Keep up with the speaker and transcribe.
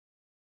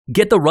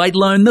Get the right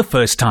loan the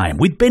first time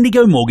with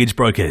Bendigo Mortgage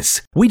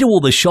Brokers. We do all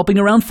the shopping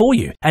around for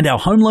you, and our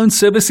home loan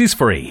service is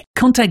free.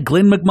 Contact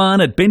Glenn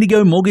McMahon at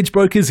Bendigo Mortgage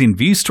Brokers in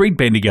View Street,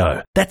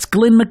 Bendigo. That's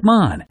Glenn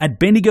McMahon at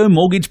Bendigo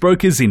Mortgage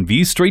Brokers in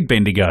View Street,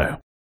 Bendigo.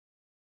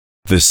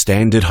 The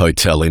Standard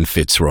Hotel in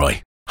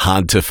Fitzroy.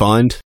 Hard to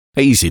find,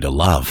 easy to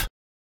love.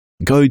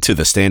 Go to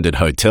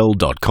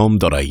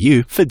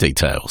thestandardhotel.com.au for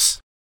details.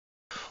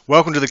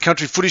 Welcome to the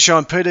Country Footy Show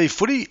on PD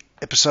Footy,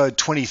 episode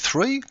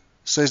 23,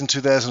 season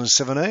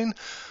 2017.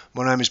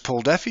 My name is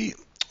Paul Daffy.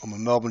 I'm a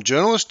Melbourne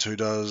journalist who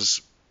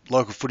does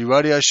local footy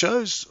radio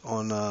shows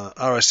on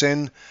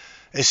RSN,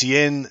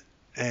 SEN,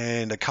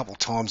 and a couple of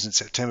times in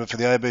September for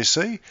the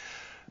ABC.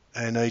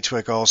 And each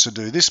week I also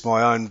do this,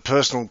 my own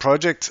personal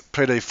project,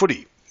 PD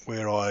Footy,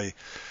 where I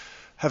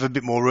have a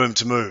bit more room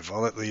to move. I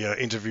let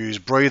the interviews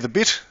breathe a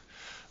bit,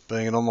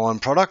 being an online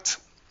product.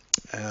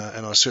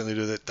 And I certainly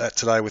do that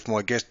today with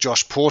my guest,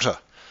 Josh Porter.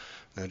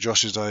 Now,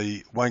 Josh is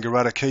a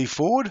Wangaratta key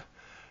forward,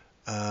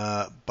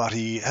 but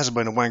he hasn't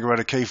been a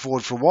Wangaratta key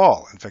forward for a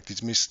while. In fact,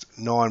 he's missed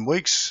 9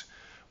 weeks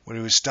when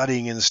he was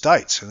studying in the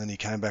States, and then he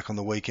came back on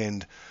the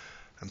weekend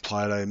and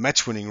played a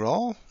match-winning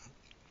role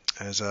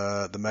as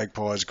the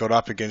Magpies got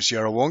up against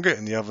Yarrawonga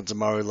in the Ovens and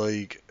Murray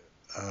League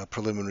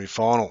preliminary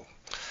final.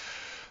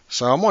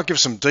 So I might give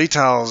some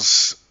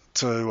details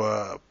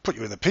to put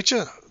you in the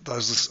picture,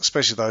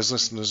 especially those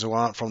listeners who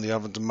aren't from the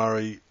Ovens and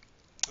Murray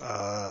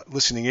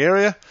listening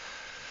area.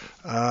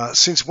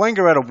 Since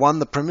Wangaratta won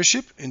the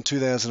premiership in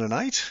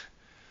 2008,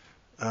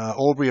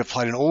 Albury have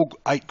played in all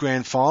 8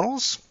 grand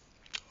finals.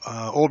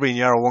 Albury and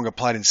Yarrawonga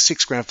played in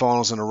 6 grand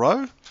finals in a row.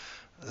 And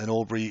then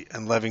Albury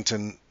and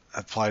Lavington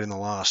have played in the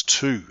last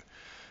 2.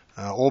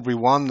 Albury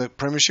won the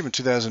premiership in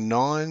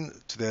 2009,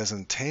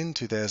 2010,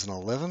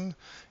 2011.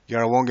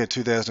 Yarrawonga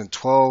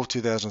 2012,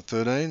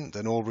 2013,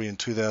 then Albury in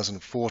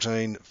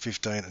 2014,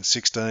 15 and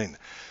 16.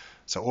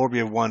 So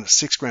Albury have won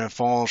 6 grand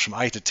finals from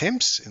 8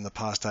 attempts in the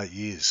past 8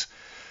 years.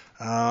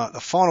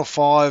 The final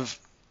 5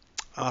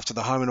 after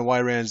the home and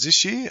away rounds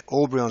this year,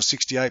 Albury on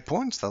 68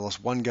 points. They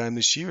lost 1 game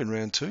this year in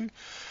round 2.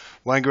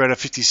 Wangaratta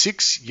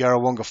 56,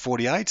 Yarrawonga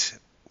 48,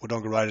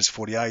 Wodonga Raiders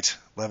 48,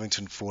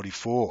 Lavington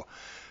 44.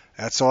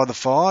 Outside the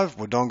 5,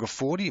 Wodonga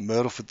 40,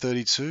 Myrtleford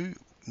 32,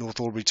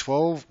 North Albury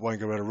 12,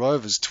 Wangaratta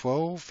Rovers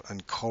 12,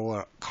 and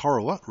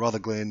Corowa,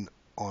 Rutherglen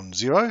on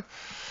 0.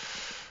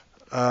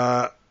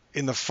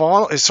 In the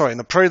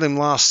prelim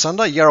last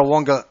Sunday,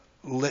 Yarrawonga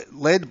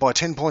led by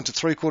 10 points at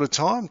three-quarter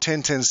time,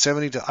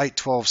 10-10-70 to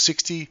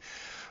 8-12-60.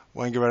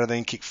 Wangaratta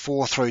then kicked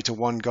 4-3 to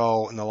 1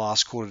 goal in the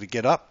last quarter to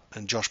get up,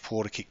 and Josh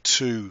Porter kicked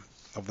 2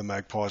 of the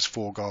Magpies'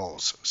 4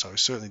 goals. So he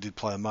certainly did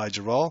play a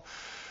major role.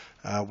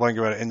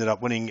 Wangaratta ended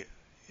up winning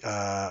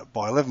by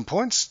 11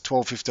 points,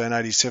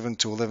 12-15-87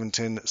 to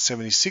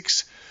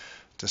 11-10-76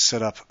 to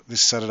set up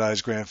this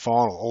Saturday's grand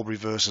final, Albury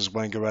versus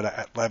Wangaratta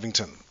at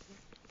Lavington.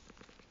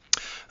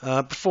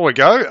 Before we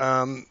go,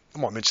 I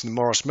might mention the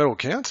Morris medal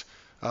count.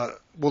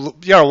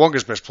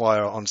 Yarrawonga's best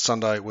player on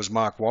Sunday was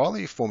Mark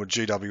Wiley, former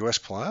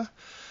GWS player.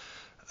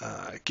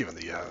 Given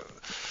the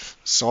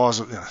size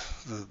of the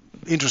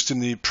interest in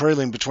the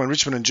prelim between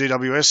Richmond and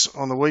GWS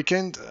on the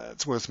weekend,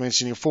 it's worth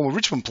mentioning a former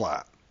Richmond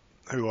player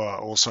who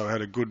also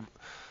had a good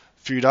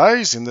few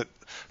days in that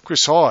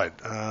Chris Hyde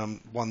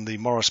won the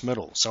Morris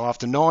medal. So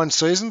after 9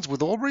 seasons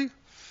with Albury,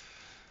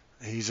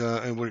 he's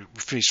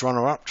finished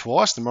runner-up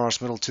twice, the Morris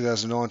medal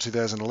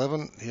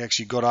 2009-2011. He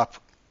actually got up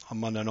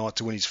on Monday night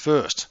to win his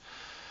first.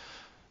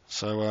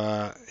 So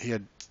I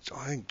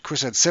think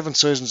Chris had 7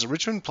 seasons at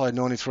Richmond, played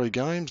 93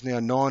 games, now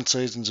 9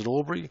 seasons at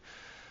Albury,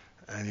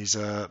 and he's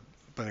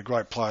been a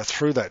great player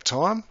through that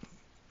time,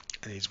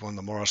 and he's won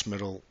the Morris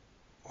medal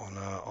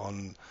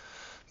on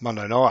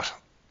Monday night.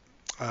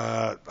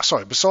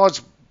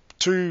 Besides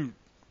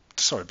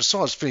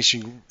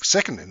finishing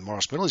second in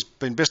Morris medal, he's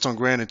been best on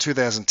ground in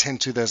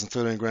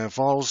 2010-2013 grand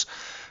finals.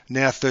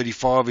 Now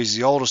 35, he's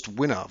the oldest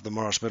winner of the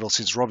Morris medal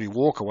since Robbie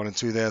Walker won in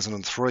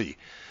 2003.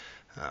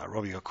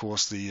 Robbie, of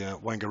course, the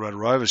Wangaratta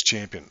Rovers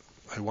champion,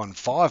 who won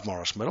 5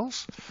 Morris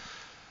medals.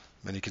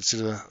 Many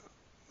consider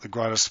the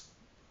greatest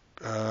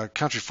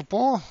country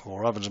footballer,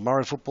 or Ovens and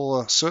Murray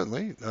footballer,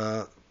 certainly,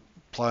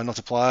 player not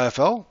to play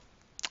AFL.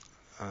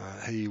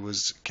 He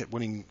kept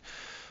winning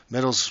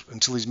medals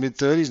until his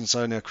mid-30s, and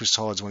so now Chris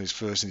Hyde's won his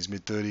first in his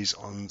mid-30s.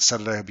 On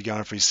Saturday, he'll be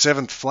going for his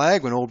 7th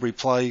flag when Albury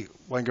play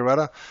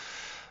Wangaratta.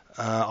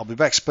 I'll be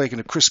back speaking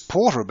to Chris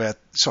Porter I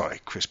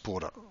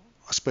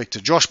speak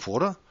to Josh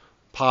Porter,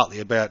 partly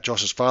about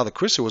Josh's father,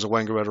 Chris, who was a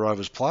Wangaratta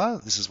Rovers player.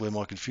 This is where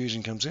my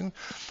confusion comes in.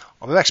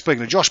 I'll be back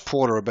speaking to Josh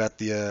Porter about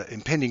the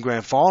impending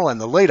grand final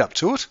and the lead-up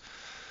to it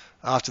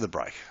after the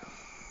break.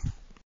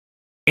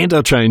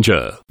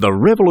 Interchanger, the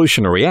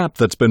revolutionary app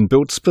that's been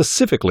built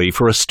specifically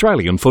for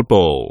Australian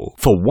football.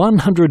 For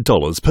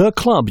 $100 per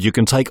club, you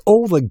can take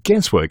all the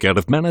guesswork out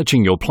of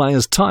managing your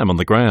players' time on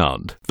the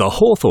ground. The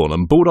Hawthorn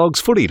and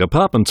Bulldogs footy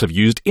departments have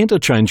used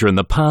Interchanger in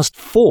the past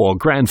 4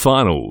 grand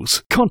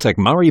finals. Contact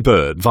Murray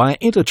Bird via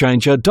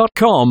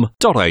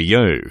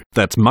interchanger.com.au.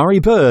 That's Murray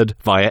Bird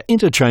via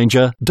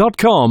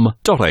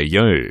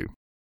interchanger.com.au.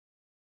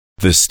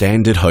 The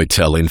Standard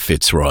Hotel in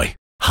Fitzroy.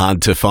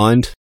 Hard to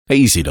find,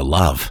 easy to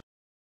love.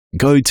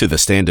 Go to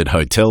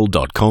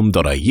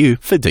thestandardhotel.com.au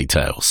for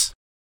details.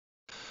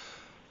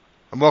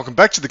 And welcome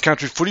back to the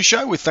Country Footy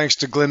Show with thanks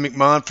to Glenn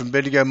McMahon from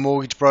Bendigo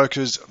Mortgage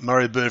Brokers,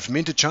 Murray Bird from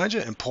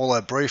Interchanger and Paul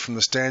O'Brien from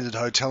the Standard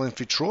Hotel in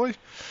Fitzroy.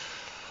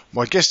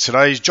 My guest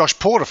today is Josh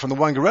Porter from the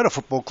Wangaratta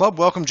Football Club.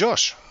 Welcome,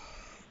 Josh.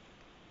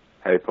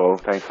 Hey, Paul.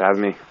 Thanks for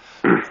having me.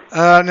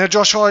 Now,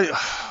 Josh, I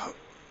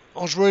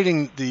was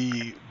reading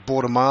the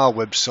Border Mail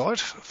website,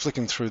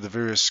 flicking through the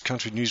various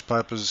country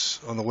newspapers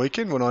on the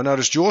weekend when I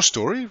noticed your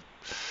story,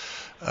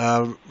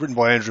 written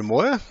by Andrew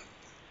Moyer,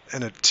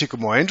 and it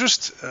tickled my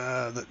interest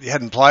that you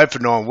hadn't played for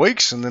 9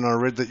 weeks, and then I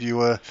read that you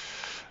were,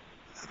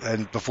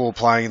 and before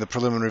playing in the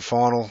preliminary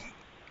final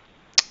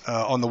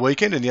on the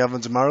weekend in the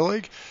Ovens and Murray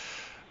League,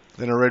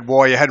 then I read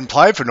why you hadn't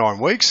played for 9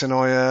 weeks, and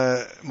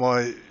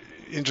my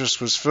interest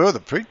was further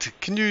piqued.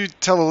 Can you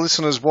tell the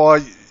listeners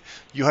why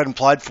you hadn't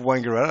played for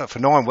Wangaratta for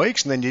 9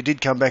 weeks, and then you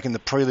did come back in the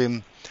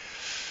prelim?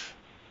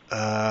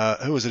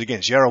 Who was it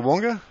against?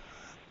 Yarrawonga?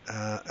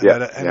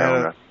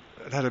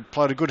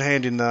 Played a good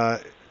hand in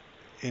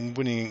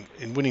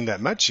winning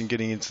that match and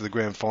getting into the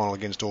grand final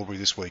against Albury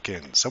this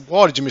weekend. So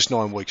why did you miss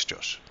 9 weeks,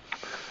 Josh?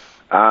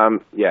 So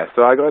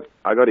I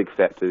got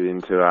accepted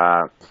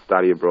into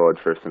study abroad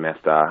for a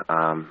semester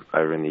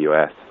over in the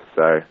US.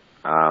 So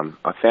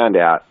I found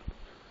out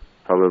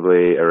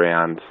probably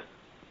around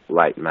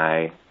late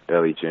May,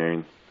 early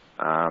June,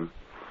 and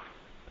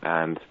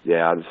I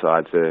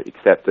decided to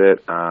accept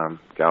it,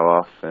 go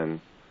off and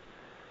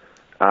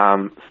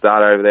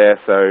start over there.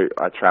 So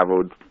I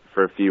travelled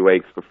for a few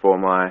weeks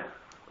before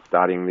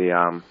starting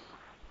the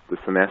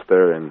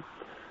semester, and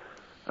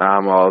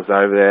while I was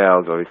over there, I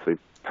was obviously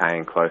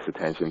paying close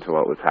attention to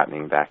what was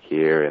happening back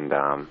here, and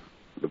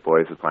the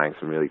boys were playing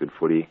some really good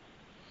footy,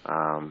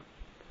 and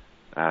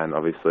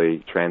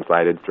obviously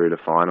translated through the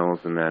finals.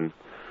 And then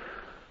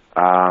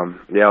I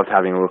was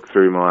having a look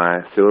through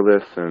my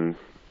syllabus and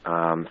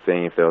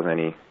seeing if there was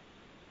any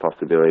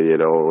possibility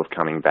at all of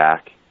coming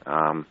back,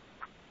 and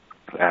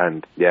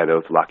there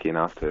was lucky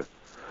enough to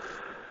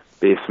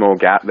be a small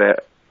gap there,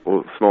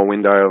 or small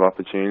window of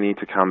opportunity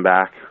to come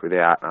back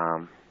without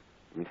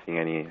missing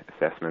any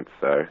assessments.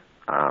 So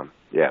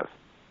it was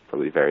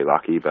probably very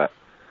lucky, but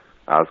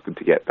it was good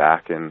to get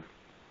back and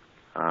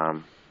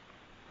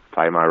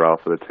play my role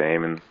for the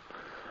team and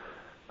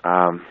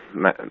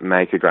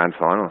make a grand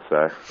final.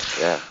 So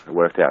it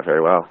worked out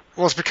very well.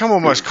 Well, it's become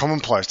almost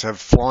commonplace to have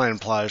fly-in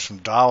players from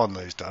Darwin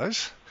these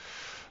days,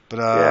 but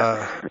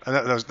and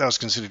that was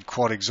considered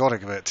quite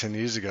exotic about 10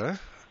 years ago.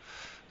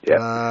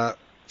 Yeah.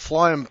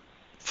 Fly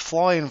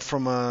in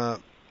from the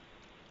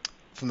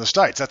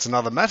States, that's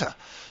another matter.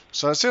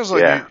 So it sounds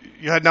like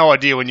you had no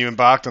idea when you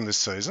embarked on this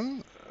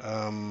season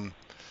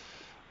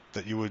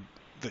that you were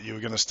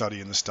going to study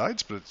in the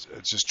States, but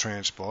it's just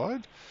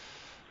transpired.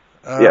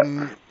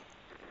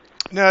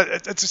 Now,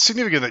 it's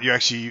significant that you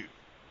actually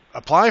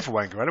are playing for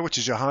Wangaratta, which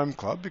is your home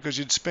club, because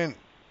you'd spent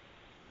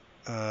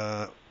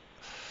 3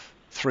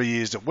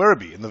 years at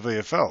Werribee in the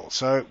VFL.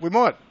 So we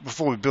might,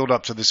 before we build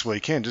up to this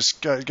weekend,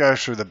 just go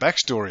through the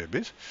backstory a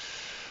bit.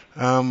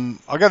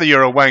 I gather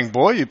you're a Wang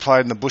boy. You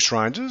played in the Bush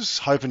Rangers,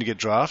 hoping to get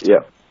drafted.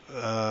 Yeah.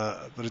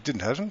 But it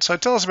didn't happen. So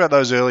tell us about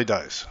those early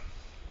days.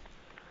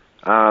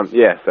 So I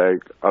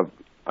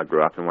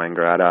grew up in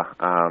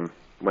Wangaratta,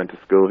 went to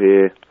school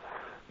here.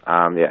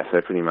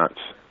 So pretty much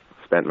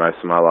spent most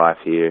of my life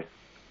here.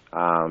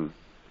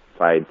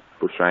 Played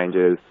Bush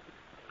Rangers.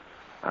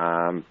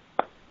 I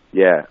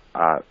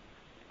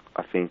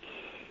think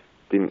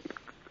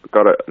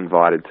got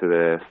invited to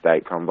the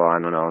state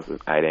combine when I was an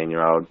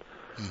 18-year-old.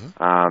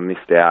 Mm-hmm.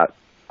 Missed out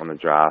on the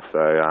draft, so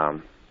I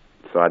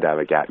had to have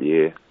a gap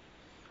year.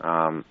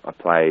 I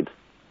played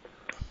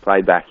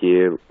back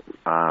here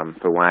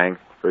for Wang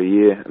for a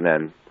year, and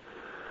then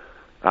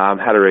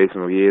had a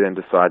reasonable year. Then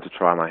decided to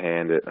try my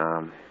hand at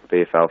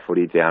VFL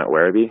footy down at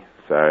Werribee.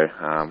 So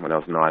when I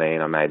was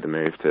 19, I made the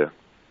move to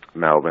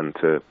Melbourne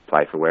to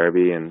play for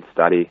Werribee and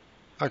study.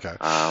 Okay.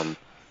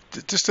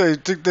 Just to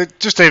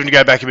even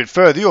go back a bit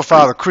further, your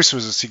father Chris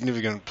was a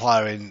significant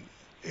player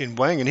in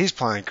Wang in his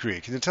playing career.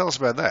 Can you tell us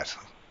about that?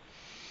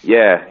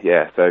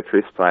 Yeah. So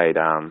Chris played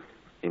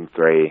in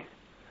three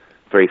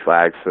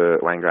flags for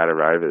Wangaratta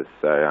Rovers.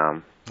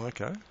 So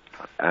okay.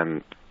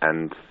 And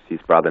his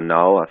brother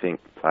Noel, I think,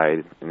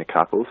 played in a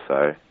couple.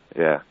 So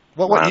yeah.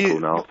 What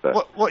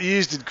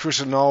years did Chris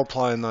and Noel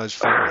play in those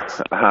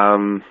flags? I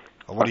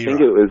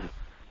think it was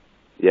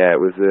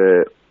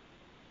the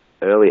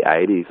early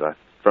 80s,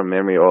 from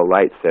memory, or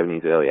late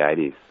 70s, early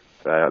 80s.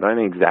 So I don't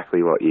know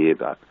exactly what year,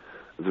 but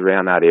it was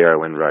around that era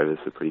when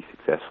Rovers were pretty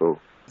successful.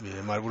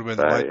 Yeah, mate, would have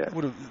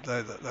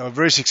been they were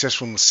very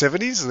successful in the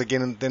 70s,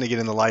 and then again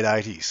in the late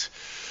 80s.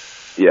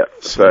 Yeah,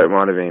 so it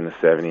might have been the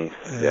 70s.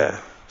 Yeah.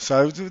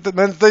 So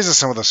these are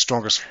some of the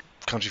strongest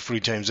country footy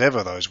teams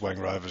ever, those Wang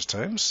Rovers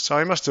teams. So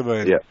he must have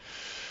been. Yeah.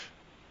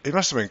 He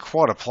must have been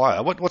quite a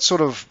player. What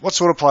sort of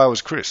player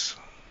was Chris?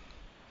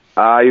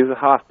 He was a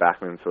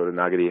half-backman, sort of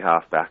nuggety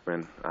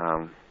half-backman.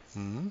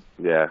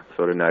 Yeah,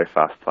 sort of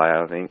no-fuss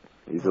player, I think.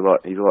 He's a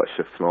lot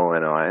smaller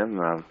than I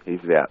am.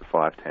 He's about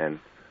 5'10".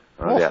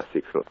 I'm about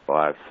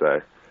 6'5".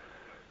 So,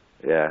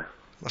 yeah.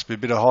 Must be a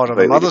bit of height on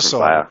the mother's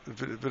side. A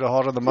bit of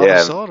height on the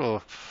mother's side,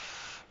 or?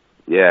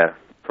 Yeah,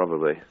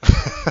 probably.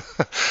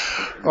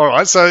 All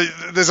right, so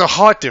there's a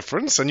height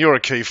difference, and you're a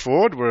key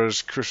forward,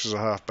 whereas Chris is a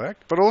halfback,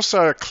 but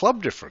also a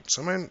club difference.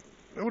 I mean,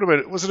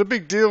 was it a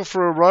big deal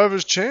for a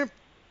Rovers champ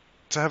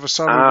to have a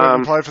son who went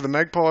and played for the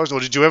Magpies, or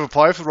did you ever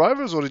play for the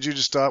Rovers, or did you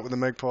just start with the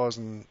Magpies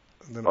and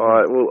then?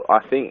 Well, I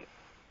think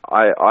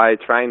I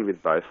trained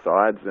with both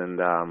sides, and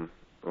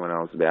when I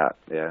was about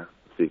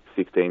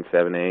 16,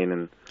 17,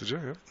 and did you?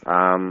 Yeah.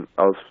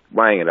 I was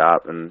weighing it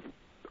up, and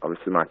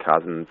obviously my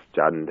cousins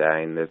Judd and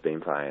Dane, they've been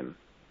playing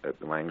at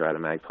the Wangaratta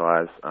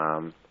Magpies,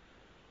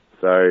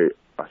 so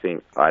I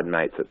think I had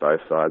mates at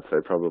both sides,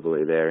 so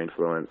probably their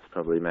influence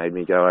probably made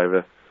me go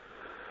over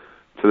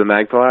to the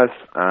Magpies.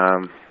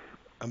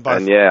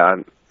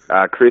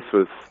 Chris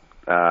was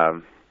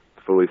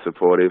fully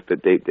supportive,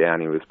 but deep down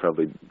he was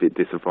probably a bit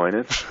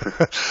disappointed.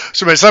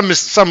 So, I mean,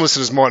 some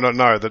listeners might not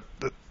know that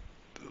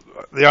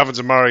the Ovens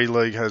and Murray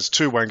League has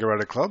two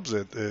Wangaratta clubs.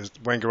 There's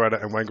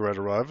Wangaratta and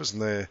Wangaratta Rovers,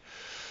 and they're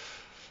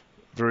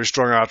very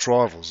strong arch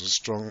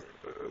rivals.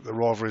 The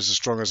rivalry is as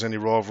strong as any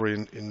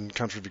rivalry in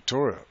country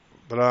Victoria.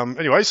 But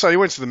anyway, so you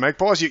went to the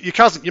Magpies. Your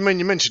cousin, you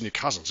mentioned your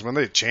cousins. I mean,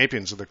 they're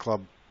champions of the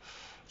club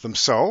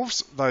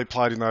themselves. They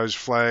played in those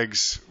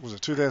flags. Was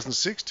it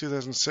 2006,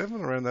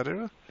 2007, around that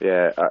era?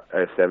 Yeah,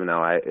 07,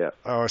 08. Yeah.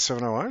 Oh,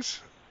 07, 08.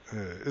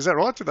 Yeah. Is that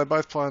right? Did they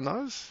both play in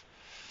those?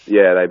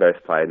 Yeah, they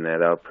both played in there.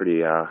 They were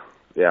pretty. I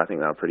think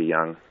they were pretty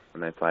young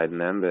when they played in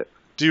them. But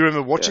do you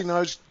remember watching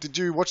those? Did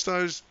you watch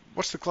those?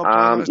 What's the club?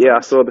 Yeah,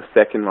 I saw the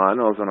second one.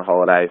 I was on a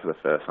holiday for the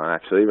first one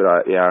actually, but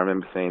I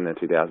remember seeing the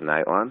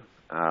 2008 one.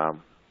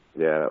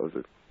 That was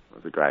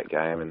a great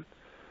game, and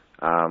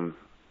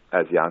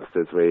as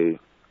youngsters, me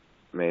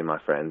and my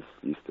friends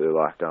used to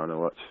like going to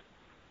watch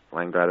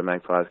Wangaratta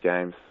Magpies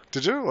games.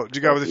 Did you? Or did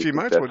you go with a few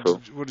mates?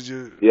 What did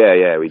you?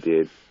 Yeah, we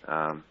did.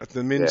 At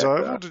the Men's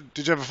Oval?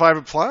 Did you have a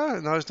favourite player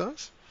in those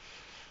days?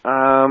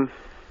 I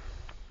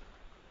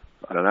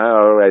don't know.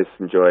 I always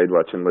enjoyed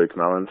watching Luke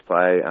Mullins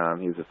play.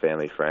 He was a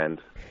family friend.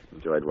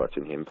 Enjoyed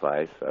watching him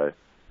play. So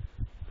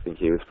I think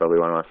he was probably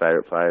one of my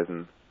favourite players.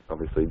 And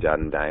obviously Judd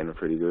and Dane were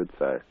pretty good.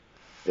 So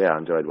yeah, I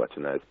enjoyed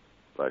watching those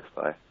blokes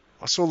play.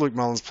 I saw Luke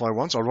Mullins play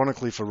once,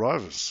 ironically for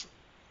Rovers.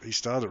 He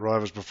started at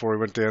Rovers before he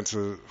went down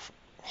to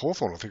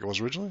Hawthorn, I think it was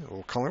originally,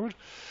 or Collingwood.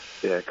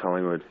 Yeah,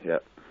 Collingwood. Yeah.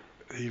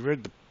 He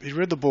read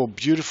the ball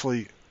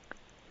beautifully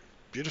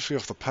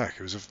off the pack.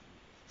 He was a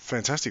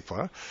fantastic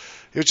player.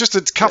 He was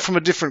just cut from a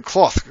different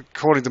cloth,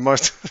 according to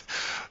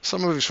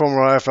some of his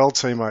former AFL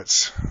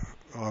teammates.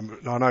 I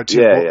know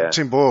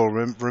Tim Boyle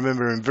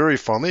remember him very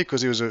fondly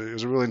because he was a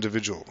real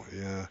individual.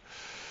 Yeah.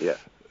 Yeah.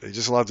 He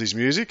just loved his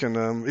music,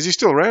 and is he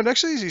still around?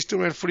 Actually, is he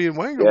still around footy in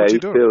Wang? Yeah,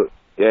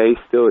 he's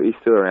still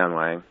around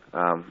Wang.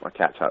 I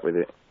catch up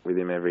with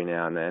him every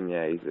now and then.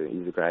 Yeah,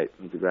 he's a great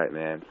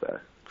man. So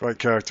great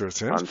character, it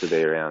sounds. Fun to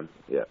be around.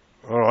 Yeah.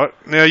 All right.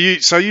 Now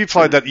you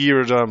played that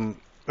year at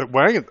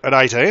Wang at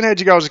 18. How'd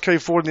you go as a key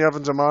forward in the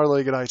Ovens and Murray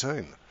League at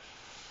 18?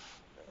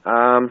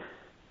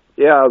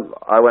 Yeah,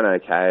 I went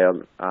okay.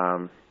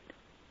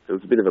 It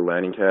was a bit of a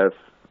learning curve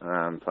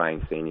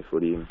playing senior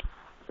footy in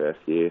first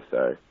year,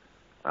 so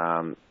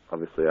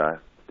obviously I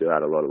still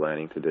had a lot of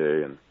learning to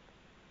do, and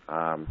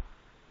I was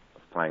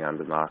playing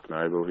under Mark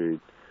Noble, who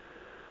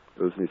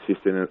was an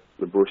assistant at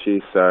the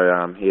Bushies,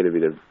 so he had a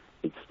bit of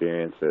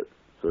experience at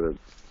sort of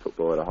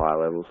football at a high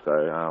level,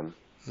 so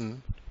it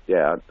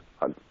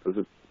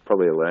was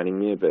probably a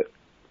learning year, but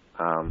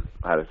I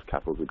had a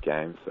couple of good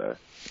games. So,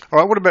 all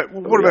right. What about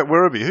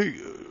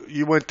Werribee?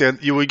 You went down?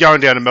 You were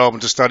going down to Melbourne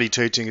to study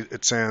teaching.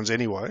 It sounds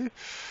anyway.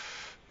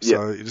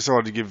 So you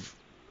decided to give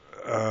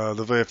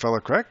the VFL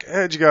a crack.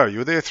 How'd you go? You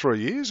were there 3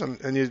 years,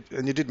 and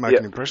you did make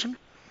an impression.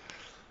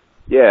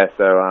 Yeah.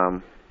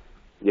 So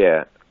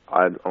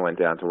I went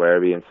down to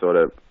Werribee and sort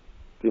of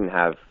didn't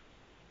have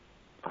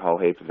a whole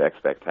heap of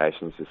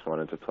expectations. Just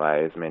wanted to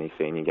play as many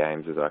senior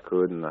games as I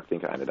could, and I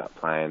think I ended up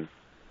playing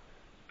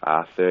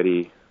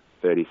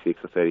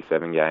 36 or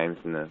 37 games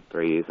in the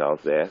 3 years I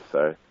was there.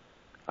 So,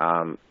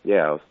 I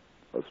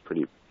was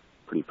pretty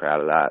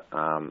proud of that.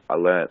 I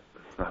learnt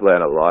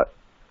a lot,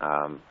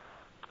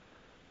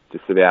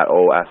 just about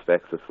all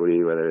aspects of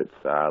footy, whether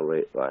it's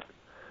like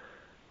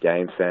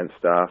game sense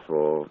stuff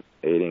or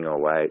eating or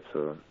weights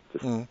or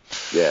just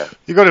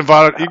You got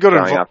invited.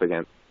 Going up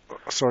against.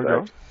 Sorry,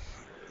 go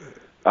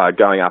on.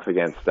 Going up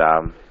against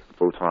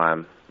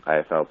full-time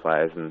AFL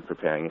players and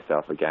preparing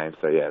yourself for games.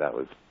 So yeah, that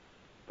was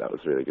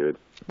really good.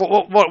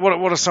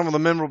 What are some of the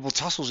memorable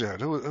tussles you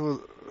had?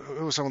 Who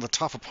were some of the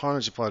tough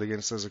opponents you played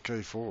against as a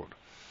key forward?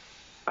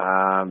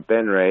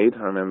 Ben Reid.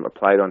 I remember I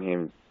played on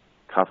him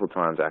a couple of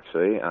times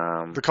actually.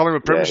 The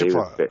Collingwood Premiership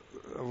player.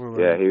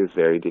 Yeah, he was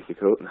very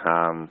difficult.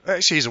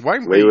 Actually, he's a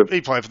Wayne.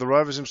 He played for the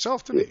Rovers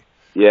himself, didn't he?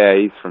 Yeah,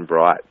 he's from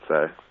Bright.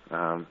 So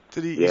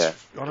did he? Yeah.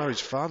 I know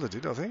his father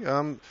did. I think.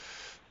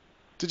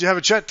 Did you have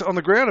a chat on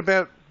the ground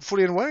about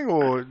footy and Wang,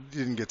 or you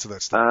didn't get to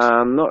that stage?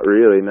 Not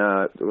really.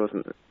 No, it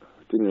wasn't.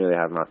 didn't really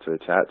have much of a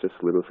chat, just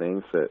little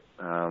things. But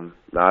no,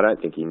 I don't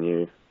think he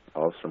knew I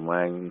was from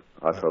Wang.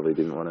 I probably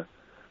didn't want to.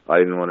 I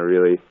didn't want to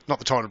really Not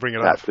the time to bring it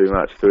chat up. too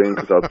much to him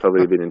because I was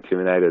probably a bit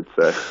intimidated.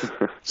 So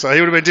So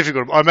he would have been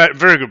difficult. I'm a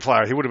very good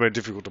player. He would have been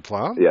difficult to play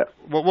on. yeah,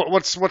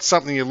 What's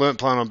something you learnt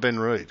playing on Ben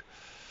Reid?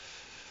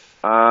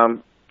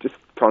 just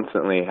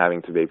constantly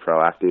having to be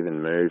proactive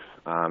and move.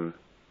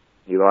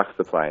 He likes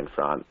to play in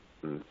front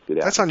and sit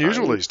out. That's in front.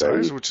 unusual these So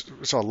days, he-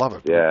 which I love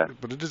it. Yeah.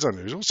 But it is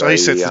unusual. So So he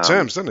sets he, the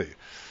terms, doesn't he?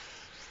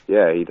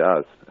 Yeah, he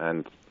does,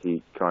 and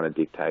he kind of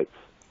dictates.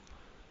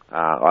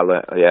 I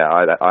learned. Yeah,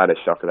 I had a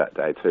shocker that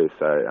day too.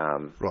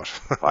 So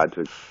Right. I had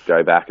to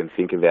go back and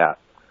think about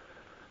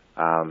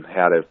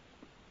how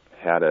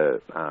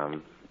to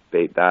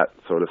beat that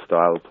sort of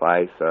style of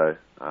play. So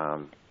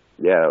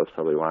yeah, that was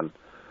probably one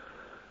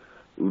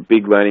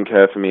big learning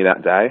curve for me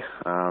that day.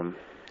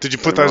 Did you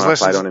put And those when I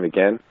played lessons? on him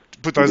again.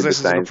 Put those He did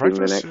lessons the same into thing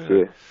practice? the next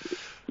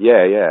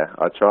year. Yeah,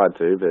 I tried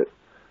to,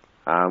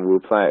 but we'll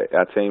play.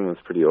 Our team was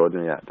pretty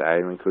ordinary that day,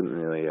 and we couldn't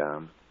really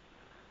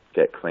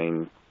get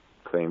clean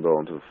ball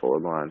into the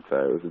forward line. So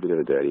it was a bit of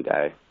a dirty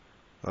day.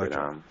 Okay.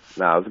 But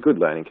no, it was a good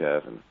learning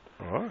curve. And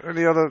All right.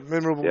 Any other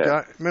memorable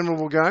Yeah.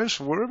 memorable games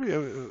for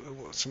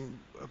Werribee? Some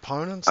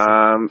opponents?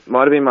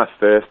 might have been my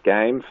first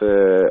game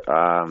for.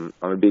 I'm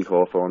a big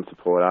Hawthorn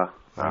supporter.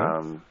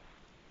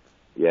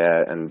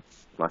 Yeah, and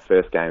my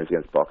first game was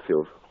against Box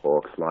Hill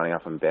Hawks, lining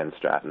up on Ben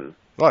Stratton.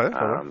 Oh, yeah.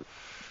 all right.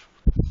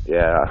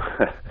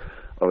 Yeah,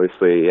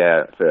 obviously,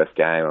 yeah. First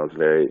game, I was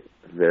very,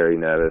 very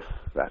nervous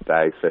that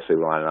day, especially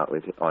lining up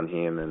on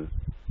him, and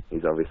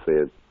he's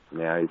obviously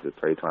now he's a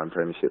 3-time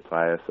premiership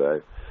player.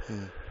 So,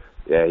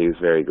 yeah, he was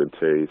very good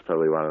too. He's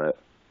probably one of the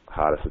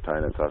hardest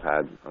opponents I've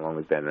had, along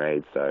with Ben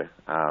Reid. So,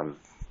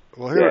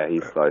 Well, yeah,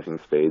 his closing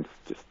speed's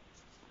just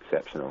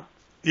exceptional.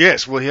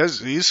 Yes, well, he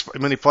is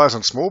many players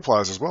on small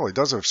players as well. He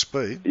does have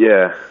speed.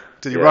 Yeah.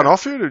 Did he yeah. run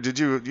off you, or did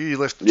you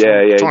left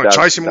Yeah, yeah. trying he to does,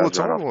 chase him all the does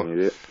run time? off Or? me a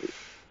bit.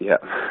 Yeah,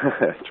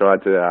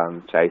 tried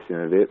to chase him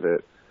a bit,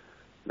 but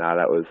no,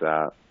 that was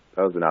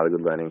another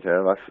good learning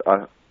curve.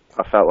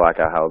 I felt like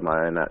I held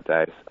my own that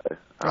day. So,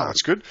 Oh,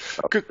 that's good.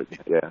 Good.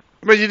 Yeah.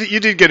 I mean, you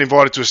did get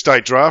invited to a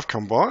state draft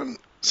combine,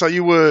 so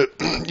you were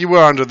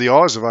under the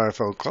eyes of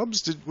AFL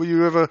clubs. Were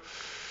you ever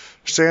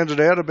sounded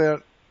out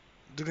about?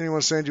 Did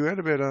anyone sound you out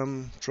about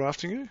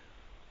drafting you?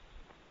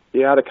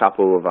 Yeah, I had a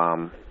couple of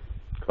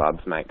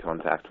clubs make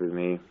contact with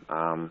me.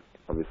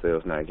 Obviously, there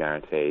was no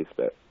guarantees,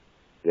 but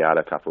yeah, I had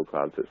a couple of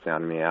clubs that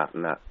sounded me out,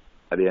 and that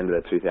at the end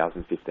of the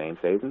 2015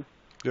 season.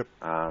 Yep.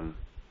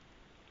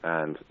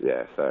 And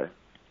yeah, so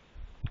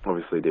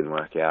obviously it didn't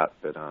work out,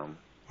 but All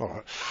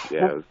right.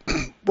 yeah.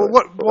 Well,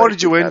 why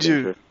did you end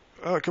your?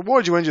 Okay, why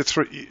did you end your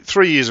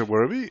 3 years at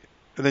Werribee,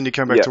 and then you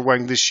come back Yeah. to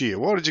Wang this year?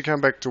 Why did you come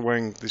back to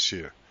Wang this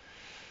year?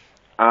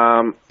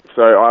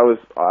 So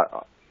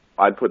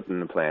I'd put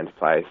in a plan to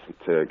place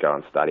to go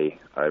and study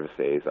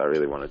overseas. I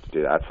really wanted to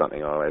do that. That's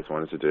something I always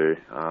wanted to do.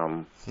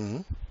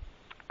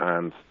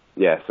 And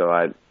yeah, so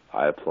I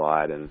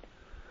applied, and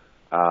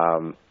I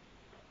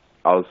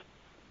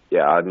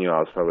knew I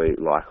was probably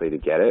likely to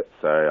get it.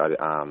 So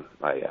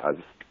I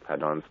just had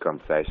an honest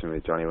conversation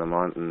with Johnny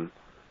Lamont and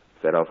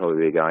said I'll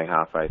probably be going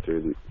halfway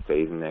through the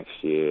season next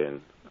year,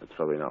 and it's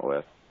probably not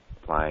worth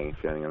playing if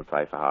you're only going to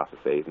play for half a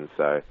season.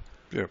 So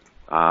Yeah.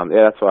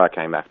 yeah, that's why I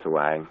came back to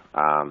Wang.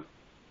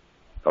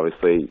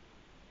 Obviously,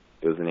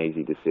 it was an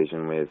easy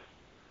decision with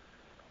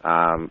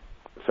a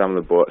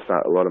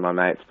lot of my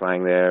mates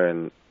playing there,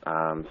 and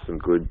some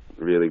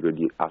really good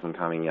up and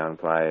coming young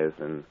players,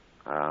 and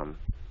a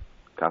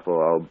couple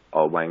of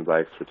old Wang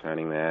blokes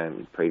returning there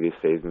in previous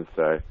seasons.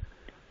 So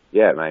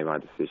yeah, it made my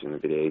decision a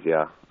bit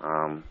easier.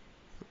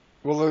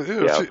 Well,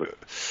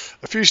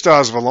 a few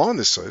stars have aligned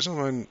this season.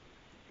 I mean,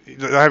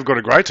 they have got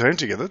a great team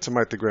together to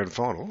make the grand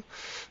final.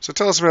 So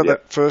tell us about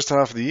Yep. that first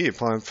half of the year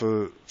playing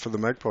for the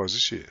Magpies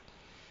this year.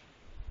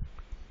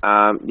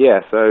 Yeah,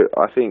 so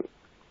I think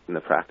in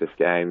the practice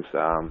games,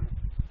 our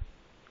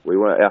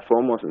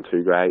form wasn't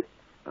too great.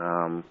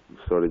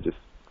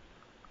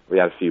 We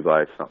had a few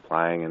blokes not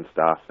playing and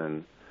stuff,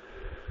 and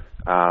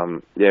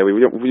yeah,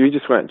 we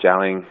just weren't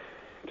gelling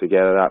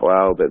together that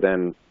well. But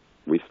then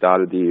we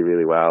started the year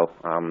really well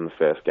in the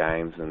first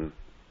games, and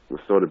we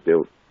sort of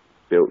built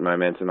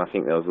momentum. I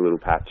think there was a little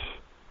patch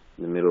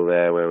in the middle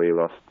there where we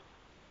lost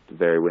a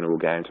very winnable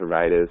game to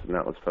Raiders, and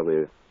that was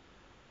probably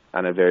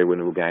a very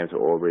winnable game to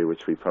Albury,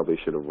 which we probably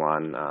should have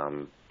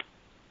won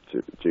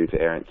due to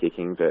errant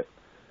kicking. But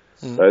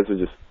those were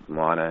just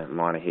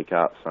minor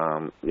hiccups.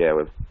 Yeah,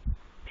 we've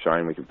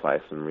shown we could play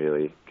some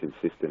really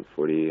consistent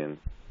footy and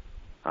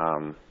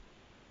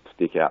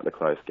stick out the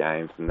close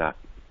games, and that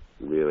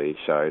really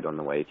showed on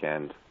the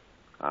weekend.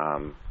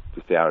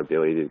 Just our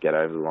ability to get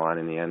over the line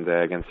in the end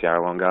there against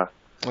Yarrawonga.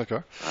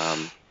 Okay.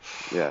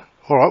 Yeah.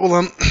 All right.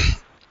 Well,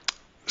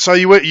 so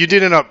you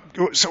did end up.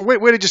 So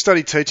where did you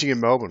study teaching in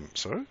Melbourne?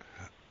 Sorry,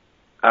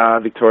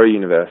 Victoria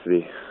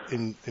University.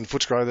 in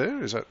Footscray.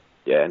 There is that.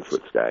 Yeah, in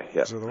Footscray.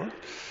 Yeah. Is that the one?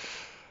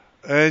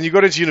 And you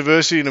got into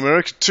university in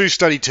America to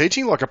study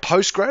teaching, like a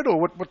postgrad, or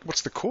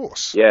what's the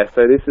course? Yeah,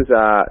 so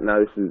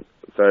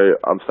so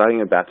I'm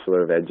studying a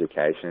Bachelor of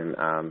Education,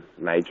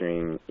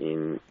 majoring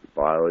in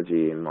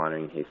biology and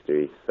minoring in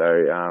history.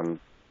 So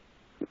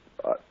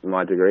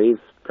my degree is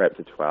prep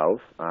to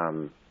 12, so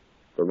I'm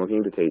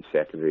looking to teach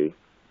secondary.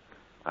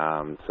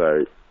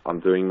 So I'm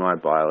doing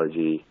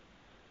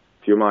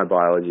few of my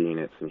biology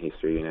units and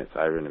history units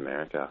over in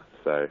America.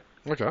 So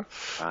okay.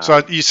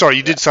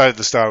 You did say at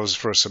the start it was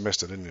for a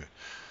semester, didn't you?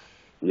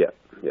 Yeah,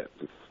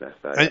 just a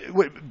semester.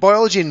 And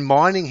biology and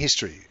mining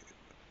history.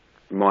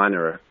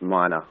 Minor.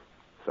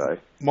 So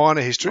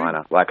minor history.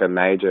 Minor, like a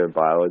major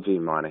biology,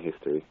 minor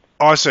history.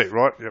 Oh, I see.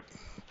 Right. Yep.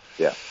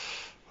 Yeah.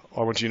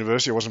 I went to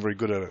university. I wasn't very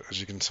good at it, as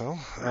you can tell.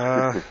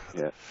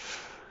 Yeah.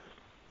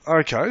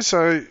 Okay.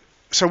 So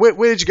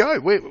where did you go?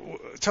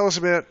 Tell us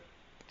about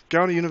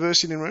going to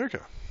university in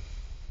America.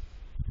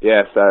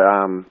 Yeah, so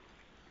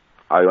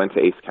I went to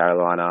East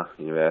Carolina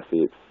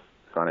University.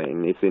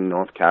 It's in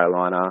North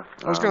Carolina.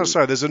 I was going to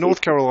say there's a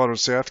North Carolina and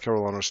South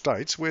Carolina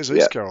states. Where's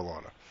East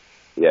Carolina?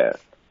 Yeah,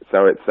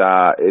 so it's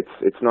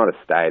not a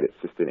state.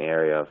 It's just an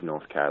area of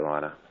North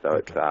Carolina. So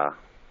okay.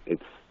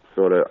 It's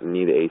sort of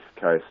near the East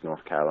Coast,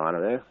 North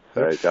Carolina there.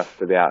 So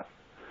just about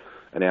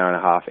an hour and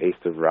a half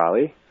east of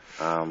Raleigh.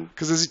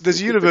 Because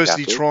there's a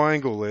university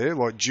triangle there,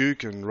 like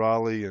Duke and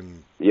Raleigh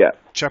and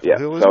Chapel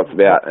Hill. So it's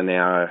about an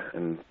hour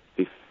and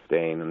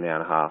 15, an hour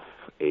and a half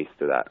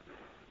east of that,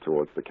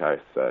 towards the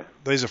coast. So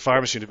these are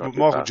famous universities.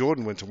 Michael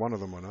Jordan went to one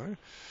of them, I know.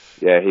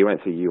 Yeah, he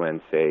went to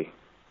UNC,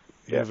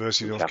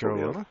 University of North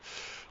Carolina. Hill.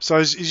 So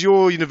is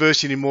your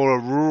university in more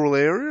a rural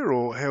area,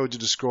 or how would you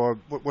describe?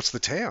 What's the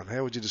town?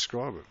 How would you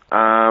describe it?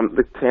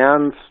 The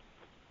town's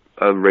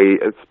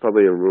it's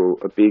probably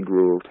a big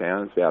rural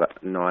town. It's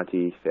about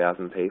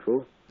 90,000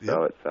 people.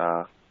 So it's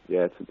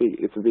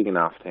a big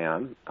enough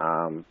town.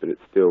 But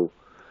it's still,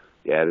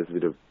 there's a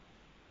bit of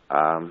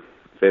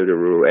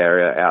rural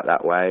area out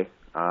that way.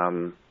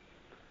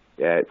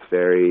 It's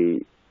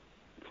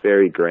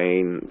very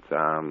green.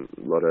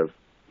 It's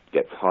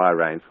gets high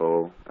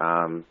rainfall.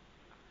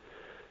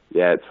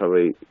 It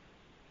probably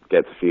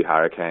gets a few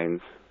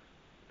hurricanes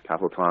a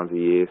couple of times a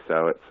year.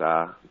 So it's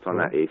on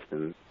that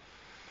eastern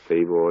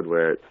seaboard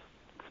where it's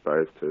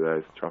exposed to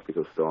those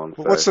tropical storms.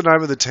 Well, what's the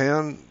name of the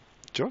town,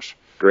 Josh?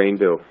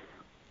 Greenville.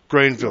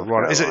 Greenville,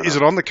 right. Is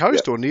it on the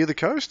coast or near the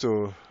coast,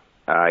 or?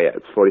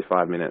 It's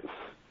 45 minutes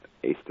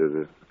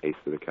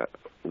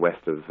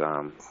west of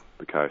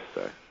the coast.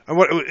 So. And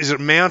what is it?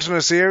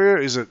 Mountainous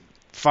area? Is it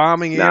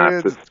farming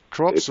area?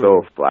 Crops? It's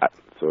all flat,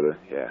 sort of.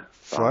 Yeah,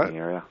 farming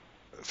area.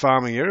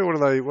 Farming area. What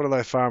do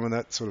they farm in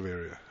that sort of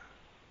area?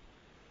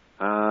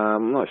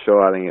 I'm not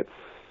sure. I think it's.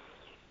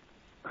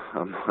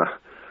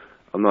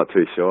 I'm not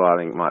too sure. I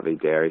think it might be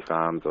dairy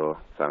farms or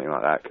something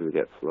like that because it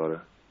gets a lot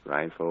of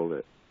rainfall.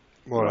 But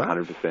I'm not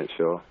 100%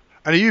 sure.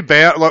 And are you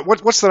bound? Like,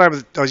 what's the name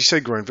of? You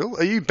said Greenville.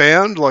 Are you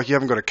bound? Like, you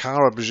haven't got a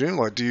car, I presume.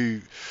 Like,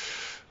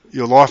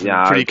 your life is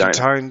pretty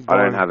contained? I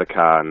don't have a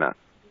car. No.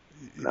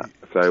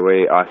 So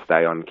I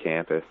stay on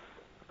campus.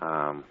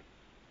 I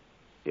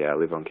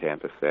live on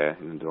campus there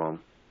in the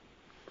dorm.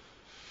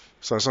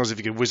 So it's not as if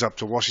you could whiz up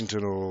to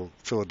Washington or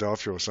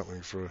Philadelphia or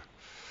something for.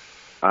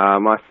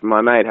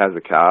 My mate has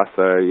a car,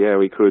 so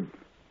we could.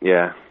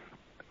 Yeah,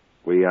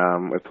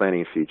 we're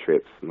planning a few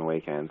trips on the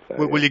weekend. So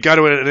will you go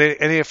to an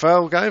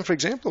NFL game, for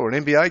example, or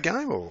an NBA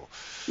game, or?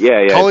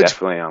 Yeah,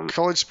 definitely.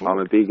 College sport.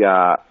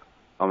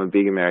 I'm a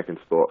big American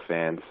sport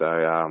fan, so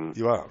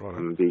you are right.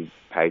 I'm a big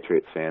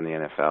Patriots fan in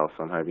the NFL,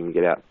 so I'm hoping to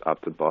get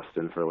up to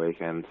Boston for a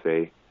weekend,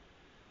 see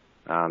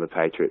the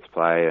Patriots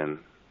play, and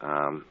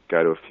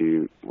go to a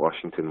few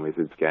Washington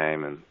Wizards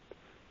games,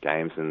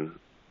 and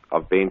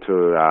I've been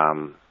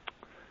to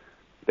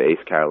the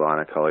East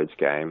Carolina College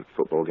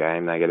football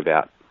game. They get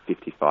about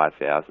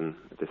 55,000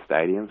 at the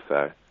stadium,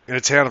 so in a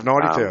town of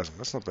 90,000.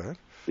 That's not bad.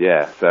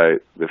 Yeah, so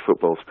the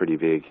football's pretty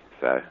big.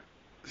 So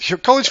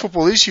college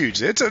football is huge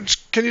there.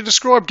 Can you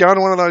describe going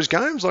to one of those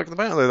games? Like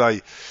apparently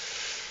they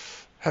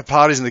have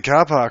parties in the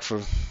car park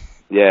for.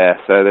 Yeah,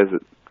 so there's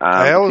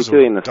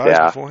particularly in the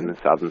south, beforehand? in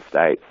the southern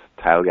states,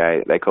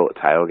 tailgate. They call it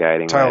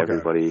tailgating, where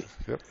everybody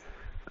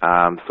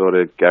sort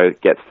of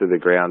gets to the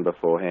ground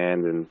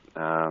beforehand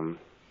and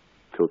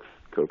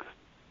cooks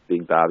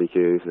big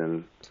barbecues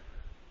and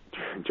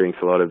drinks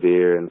a lot of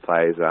beer and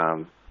plays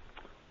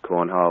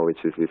cornhole,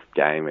 which is this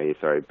game where you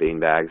throw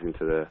beanbags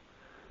into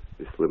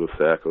this little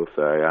circle.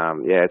 So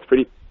it's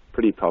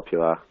pretty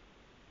popular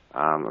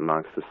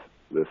amongst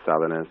the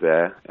southerners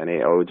there, and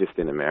just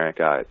in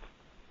America,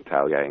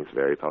 tailgating is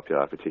very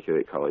popular,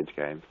 particularly at college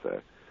games.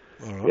 So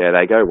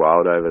they go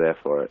wild over there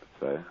for it.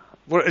 So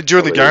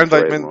during the game,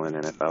 more in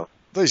NFL.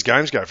 These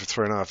games go for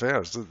 3.5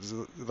 hours. Do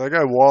they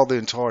go wild the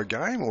entire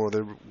game, or are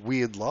there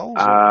weird lulls?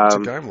 What's a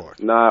game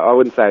like? No, I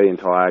wouldn't say the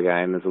entire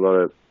game. There's a lot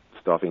of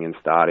stopping and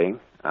starting.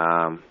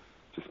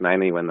 Just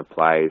mainly when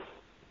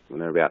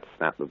they're about to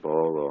snap the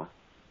ball or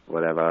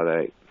whatever,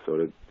 they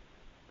sort of,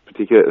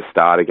 particularly at the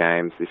start of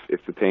games,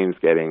 if the team's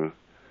getting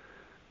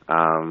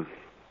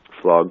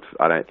flogged,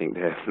 I don't think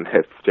they're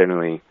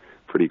generally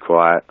pretty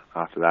quiet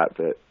after that.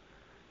 But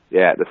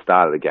yeah, at the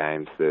start of the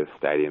games, the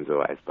stadium's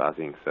always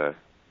buzzing. So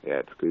yeah,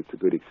 it's good. It's a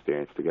good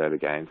experience to go to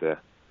games there.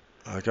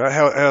 Okay,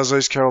 how's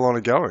East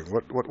Carolina going?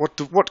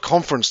 What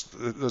conference?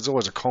 There's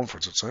always a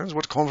conference, it seems.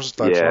 What conference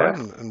do they play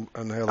and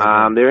how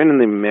they? They're in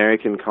the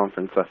American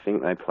Conference. I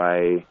think they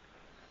play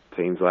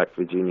teams like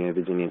Virginia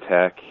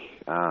Tech,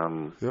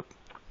 Yep.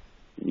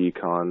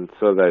 UConn,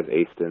 sort of those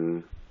East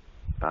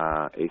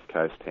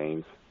Coast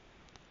teams.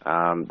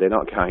 They're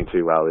not going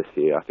too well this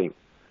year. I think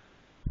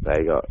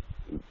they got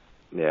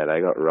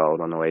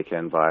rolled on the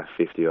weekend by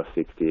 50 or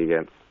 60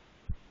 against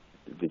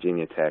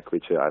Virginia Tech,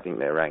 which I think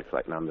they're ranked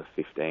like number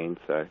 15.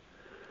 So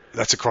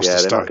that's across the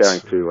states. Yeah, they're not going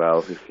too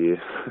well this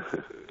year.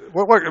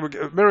 What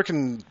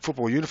American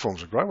football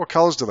uniforms are great. What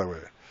colours do they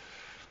wear?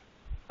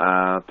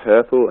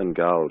 Purple and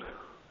gold.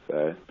 So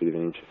a bit of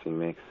an interesting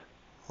mix.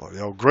 Like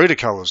the old Greta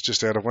colours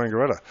just out of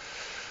Wangaratta.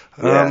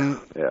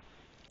 Yeah.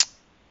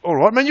 All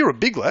right, man, you're a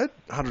big lad.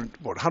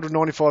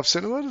 195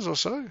 centimetres or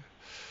so?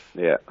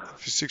 Yeah.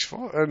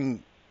 6'5",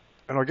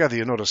 and I gather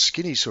you're not a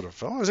skinny sort of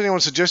fella. Has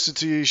anyone suggested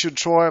to you should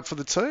try out for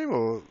the team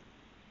or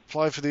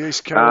play for the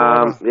East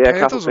Carolina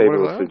Panthers or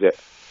whatever?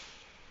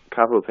 A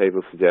couple of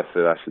people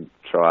suggested I should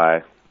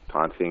try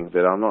punting,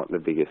 but I'm not the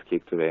biggest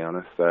kick, to be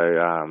honest. So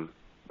I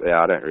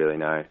don't really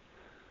know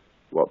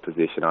what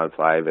position I'd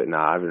play. But no,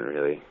 I haven't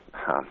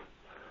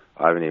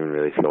even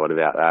really thought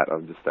about that.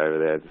 I'm just over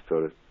there, just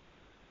sort of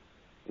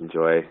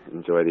enjoy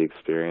the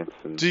experience.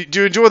 And do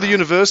you enjoy the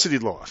university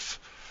life?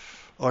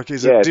 Like,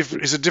 is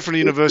it different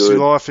university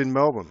life in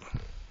Melbourne?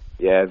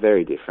 Yeah,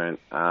 very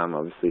different.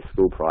 Obviously,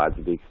 school pride's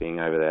a big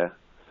thing over there.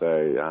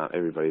 So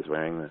everybody's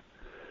wearing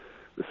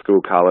the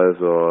school colours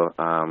or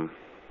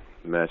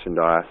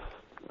merchandise,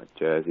 like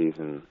jerseys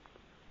and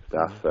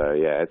stuff. So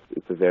yeah,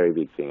 it's a very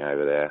big thing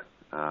over there.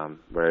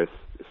 Whereas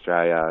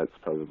Australia, it's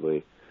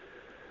probably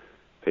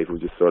people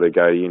just sort of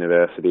go to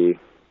university,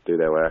 do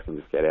their work, and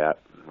just get out.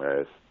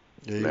 Whereas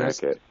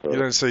America, you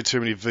don't see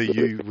too many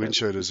VU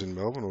windshirters in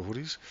Melbourne or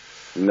hoodies.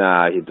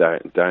 No, you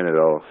don't at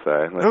all. So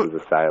unless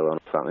there's a sale on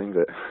something.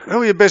 But who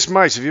are your best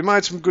mates? Have you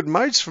made some good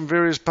mates from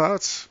various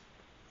parts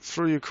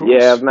through your course?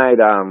 Yeah, I've made.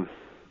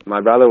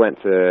 My brother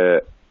went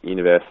to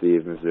University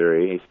of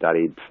Missouri. He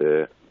studied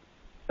for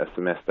a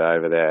semester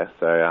over there.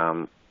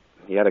 So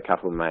he had a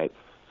couple of mates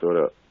sort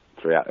of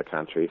throughout the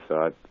country.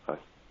 So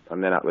I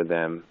met up with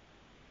them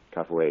a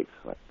couple of weeks,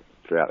 like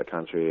throughout the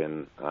country,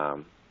 and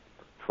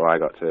before I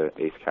got to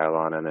East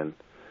Carolina, and then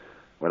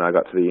when I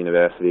got to the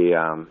university,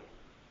 there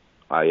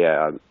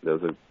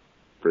was a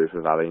group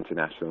of other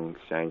international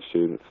exchange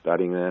students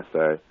studying there,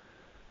 so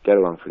get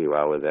along pretty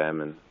well with them,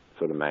 and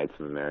sort of made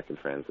some American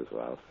friends as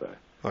well. So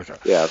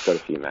yeah, I've got a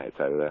few mates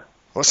over there.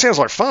 Well, it sounds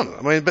like fun.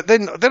 I mean, but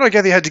then I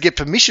gather you had to get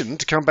permission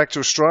to come back to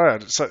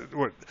Australia. So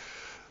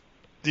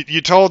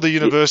you told the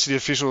university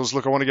officials,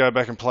 look, I want to go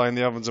back and play in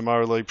the Ovens and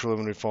Murray League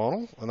preliminary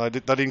final, and they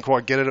didn't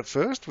quite get it at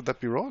first. Would that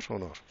be right or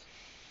not?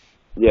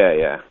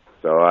 Yeah.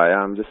 So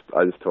I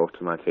just talked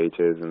to my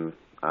teachers and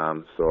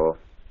saw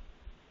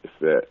if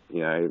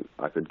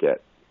I could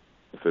get,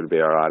 if it would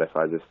be all right if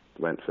I just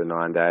went for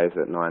 9 days,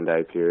 that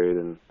 9-day period,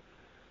 and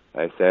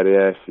they said,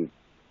 if you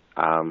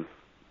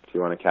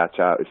want to catch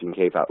up, if you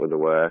can keep up with the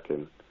work,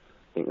 and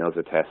I think there was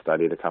a test I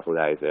did a couple of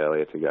days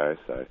earlier to go,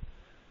 so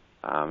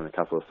and a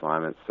couple of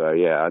assignments. So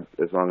yeah,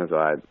 as long as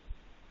I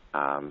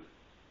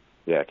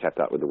kept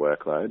up with the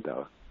workload,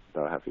 they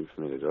were happy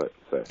for me to do it.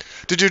 So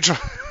did you try?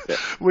 Yeah.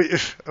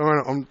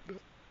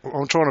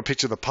 I'm trying to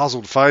picture the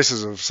puzzled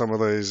faces of some of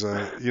these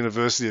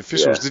university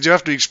officials. Yeah. Did you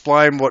have to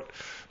explain what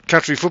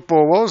country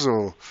football was,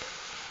 or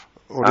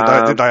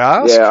did they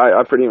ask? Yeah,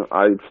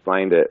 I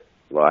explained it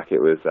like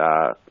it was.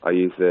 I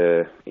used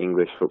the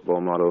English football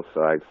model,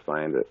 so I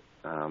explained it.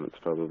 It's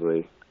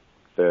probably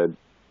third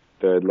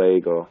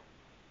league or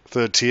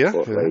third tier,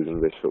 fourth league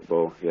English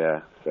football.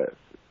 Yeah, so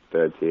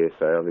third tier.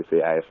 So obviously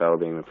AFL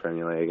being the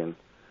Premier League, and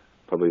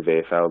probably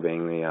VFL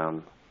being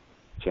the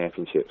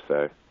championship.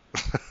 So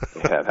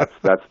yeah,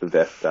 that's the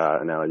best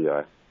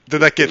analogy. Did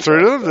that get through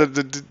to them?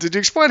 Did you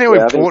explain how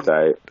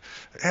important,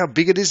 how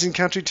big it is in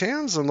country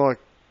towns, and like?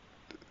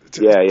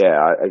 Yeah.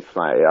 I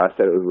explained. I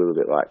said it was a little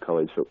bit like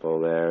college football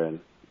there, and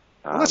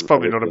that's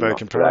probably not a bad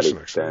comparison,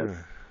 actually.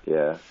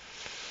 Yeah,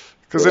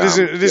 because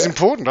it is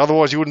important.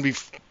 Otherwise, you wouldn't be.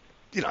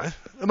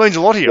 It means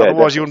a lot here.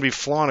 Otherwise, you wouldn't be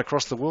flying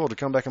across the world to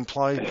come back and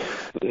play.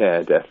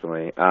 Yeah,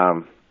 definitely.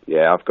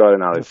 I've got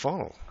another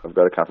final. I've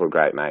got a couple of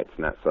great mates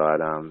on that side.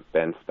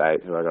 Ben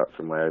Spate, who I got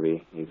from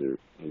Werribee,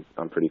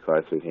 I'm pretty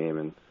close with him,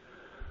 and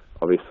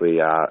obviously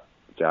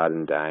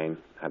Jarden Dane,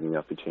 having the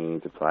opportunity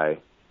to play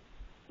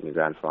in the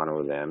grand final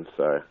with them.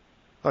 So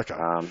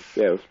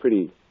it was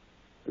pretty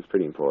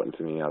important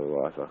to me.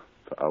 Otherwise,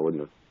 I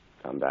wouldn't have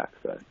come back.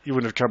 So you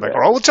wouldn't have come back.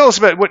 All right. Well, tell us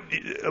about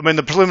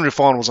the preliminary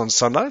final was on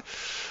Sunday.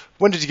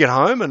 When did you get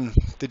home, and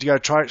did you go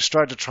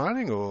straight to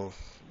training, or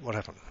what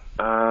happened?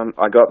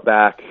 I got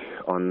back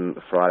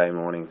on Friday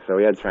morning, so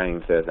we had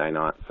training Thursday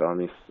night. So I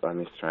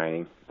missed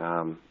training.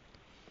 I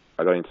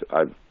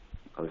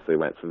obviously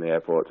went from the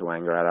airport to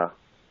Wangaratta.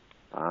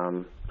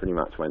 Pretty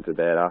much went to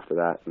bed after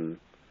that, and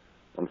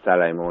on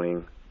Saturday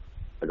morning,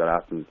 I got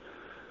up and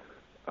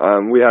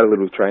we had a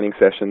little training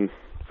session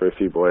for a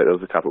few boys. There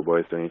was a couple of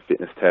boys doing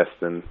fitness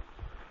tests and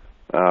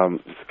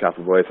just a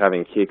couple of boys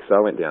having kicks. So I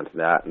went down to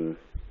that and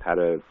had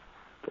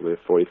probably a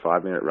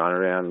 45-minute run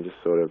around and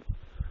just sort of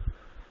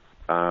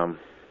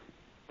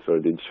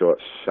did short,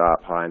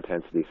 sharp,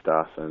 high-intensity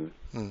stuff and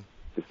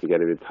just to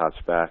get a bit of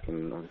touch back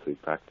and obviously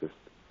practice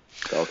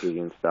goal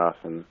kicking stuff.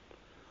 And,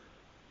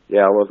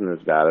 yeah, I wasn't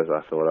as bad as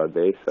I thought I'd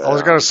be. So, I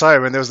was going to say,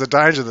 there was the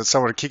danger that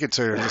someone would kick it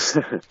to you and just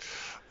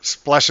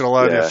splash it all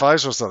over your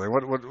face or something.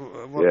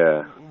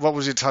 What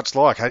was your touch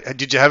like?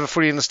 Did you have a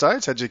footy in the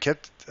States? Had you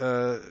kept...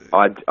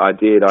 I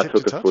did. I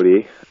took a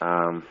footy,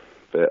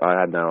 but I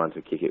had no one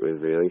to kick it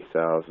with, really, so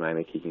I was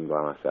mainly kicking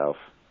by myself.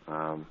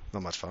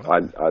 Not much fun.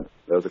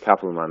 There was a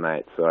couple of my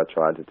mates who I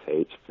tried to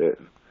teach, but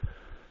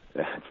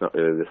it's not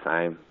really the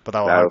same. But they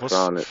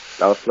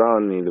were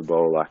throwing me the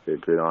ball like a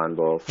gridiron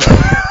ball. So,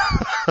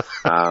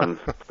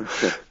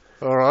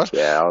 all right.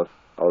 Yeah,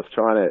 I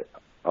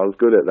was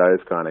good at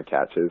those kind of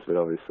catches, but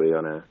obviously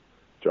on a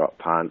drop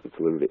punt, it's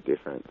a little bit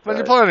different. Well,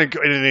 you're playing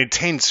in an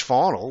intense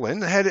final,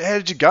 then. How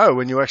did you go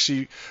when you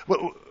actually...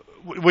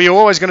 Were you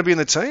always going to be in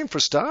the team for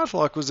a start?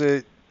 Like, was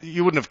there...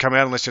 You wouldn't have come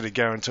out unless you had a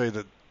guarantee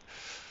that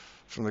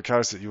from the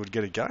coast that you would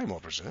get a game, I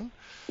presume.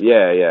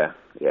 Yeah.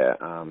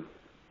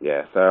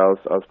 So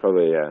I was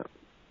probably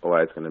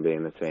always going to be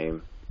in the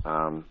team,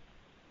 and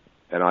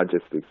I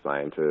just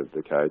explained to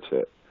the coach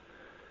that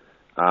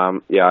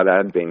I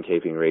had been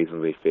keeping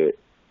reasonably fit.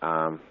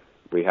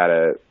 We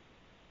had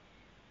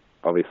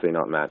obviously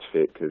not match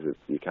fit because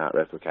you can't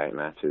replicate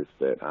matches,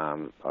 but I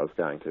was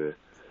going to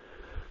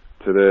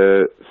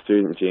the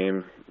student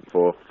gym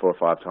 4 or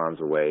 5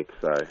 times a week.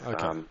 So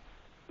okay.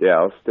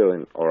 I was still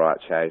in all right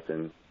shape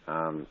and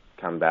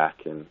come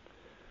back and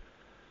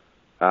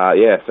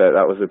so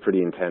that was a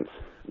pretty intense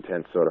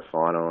sort of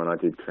final, and I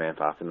did cramp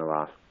up in the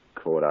last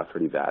quarter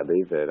pretty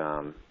badly. But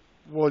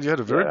well, you had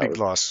a very big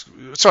last.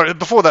 Sorry,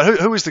 before that,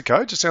 who was the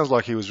coach? It sounds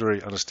like he was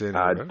very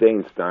understanding.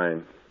 Dean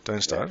Stone.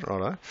 Dean Stone, yeah.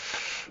 Righto.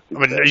 I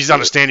mean, he's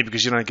understanding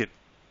because you don't get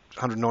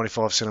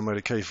 195 centimetre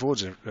key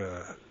forwards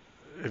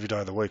every day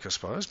of the week, I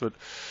suppose. But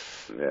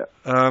yeah.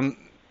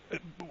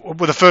 Well,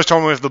 the first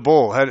time we went for the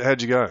ball,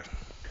 how'd you go?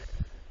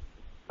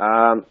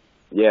 I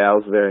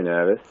was very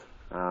nervous.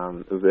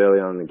 It was early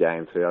on in the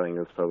game too. I think it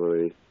was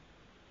probably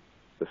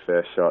the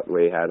first shot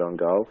we had on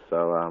goal.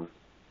 So,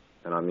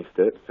 and I missed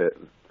it. But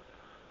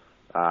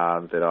I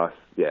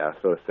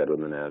sort of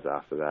settled the nerves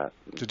after that.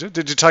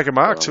 Did you take a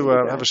mark to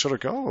have a shot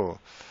at goal? Or?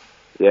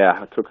 Yeah,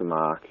 I took a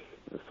mark.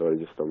 It was sort of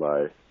just a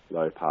low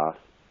pass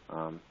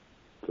to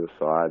the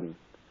side, and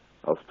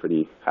I was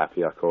pretty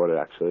happy I caught it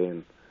actually.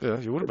 And yeah,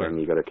 you would have been. Then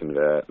you got to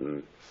convert,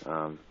 and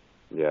I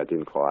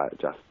didn't quite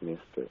just miss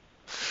it.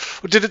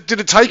 Well, did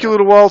it take you a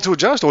little while to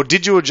adjust, or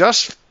did you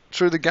adjust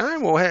through the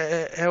game, or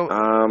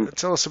how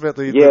tell us about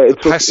the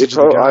passage of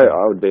the game?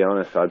 I would be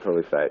honest, I'd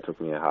probably say it took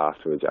me a half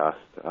to adjust.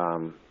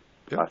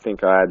 Yep. I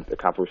think I had a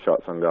couple of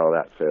shots on goal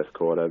that first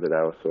quarter, but they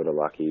were sort of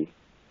lucky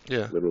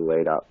little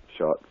lead-up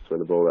shots where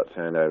the ball got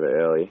turned over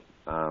early,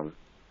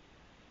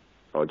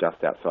 or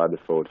just outside the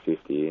forward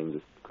 50 and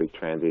just quick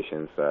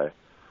transition. So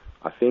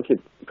I think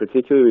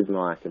particularly with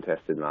my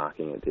contested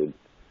marking, it did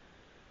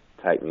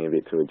take me a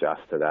bit to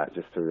adjust to that,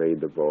 just to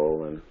read the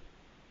ball and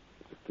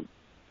just a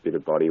bit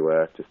of body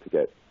work just to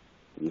get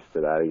used to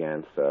that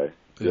again. So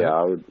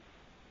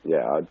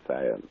I'd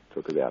say it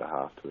took about a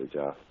half to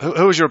adjust.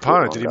 Who was your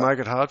opponent? Did he make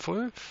it hard for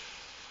you?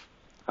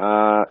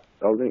 I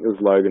think it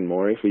was Logan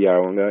Morey for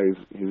Yarrawonga.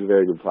 He's a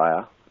very good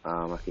player.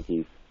 I think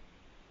he's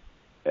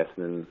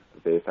Essendon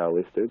VFL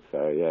listed,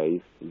 so yeah,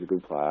 he's a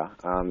good player.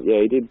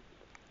 He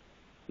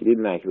did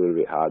make it a little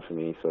bit hard for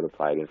me. He sort of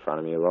played in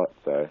front of me a lot,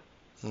 so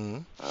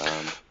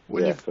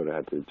sort of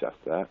had to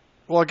adjust to that.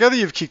 Well, I gather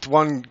you've kicked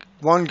one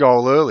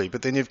goal early,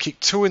 but then you've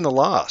kicked 2 in the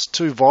last,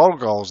 2 vital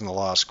goals in the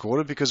last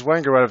quarter, because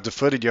Wangaratta have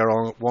defeated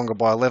Yarrawonga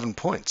by 11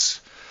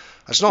 points.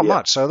 It's not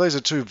much, so these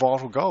are 2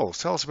 vital goals.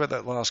 Tell us about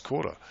that last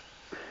quarter.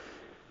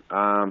 So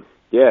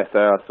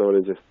I sort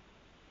of just,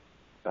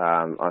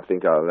 I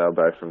think they were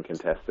both from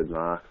contested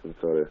marks and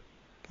sort of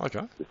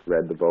just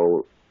read the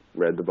ball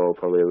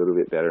probably a little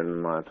bit better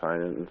than my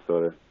opponent and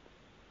sort of,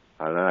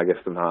 I don't know, I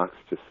guess the marks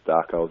just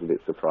stuck. I was a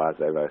bit surprised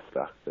they both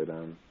stuck, but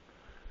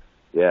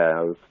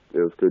it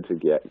was good to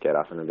get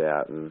up and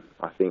about, and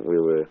I think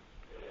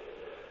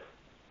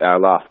our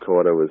last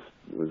quarter was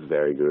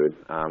very good.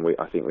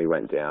 I think we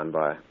went down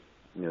by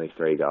nearly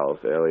 3 goals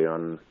early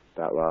on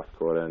that last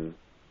quarter, and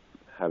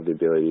have the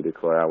ability to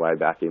claw our way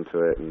back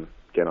into it and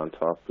get on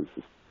top. It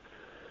just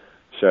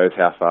shows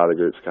how far the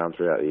group's come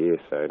throughout the year.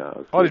 So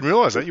I didn't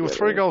realise that you were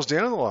 3 goals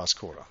down in the last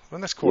quarter. I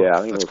mean, that's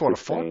quite a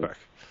fight back.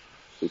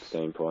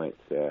 16 points,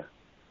 yeah.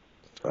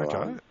 So,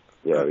 okay.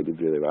 We did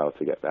really well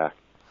to get back.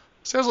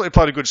 Sounds like you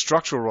played a good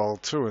structural role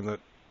too. In that,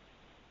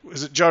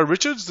 is it Joe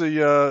Richards,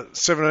 the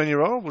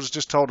 17-year-old, was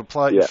just told to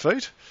play at your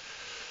feet?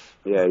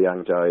 Yeah,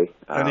 young Joey.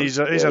 And he's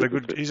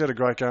had a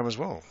great game as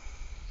well.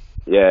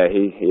 Yeah,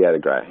 he had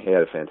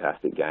a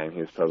fantastic game. He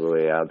was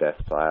probably our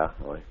best player.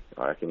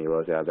 I reckon he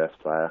was our best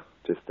player.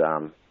 Just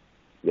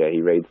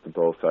he reads the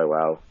ball so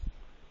well,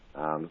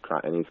 and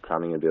his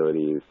crumbing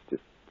ability is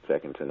just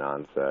second to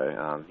none.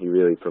 So he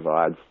really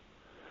provides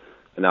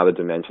another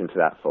dimension to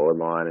that forward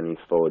line, and his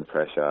forward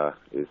pressure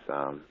is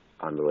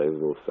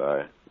unbelievable.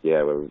 So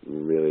yeah, we're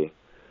really,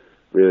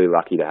 really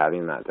lucky to have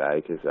him that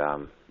day because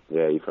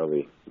he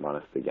probably won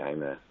us the game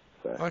there.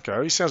 So.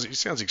 Okay, he sounds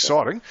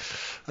exciting.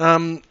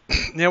 So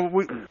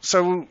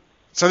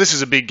this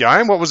is a big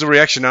game. What was the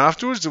reaction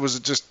afterwards? Was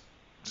it just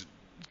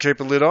keep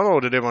a lid on,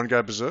 or did everyone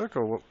go berserk,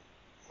 or what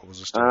was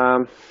the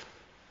story?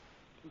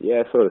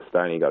 Sort of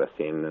Stoney got us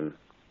in, and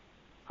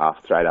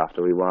straight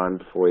after we won,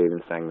 before we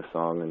even sang the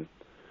song, and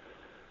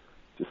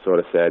just sort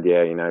of said,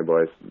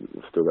 boys,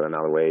 we've still got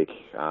another week.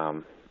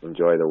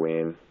 Enjoy the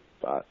win,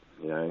 but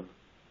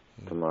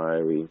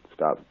tomorrow we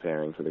start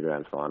preparing for the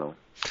grand final.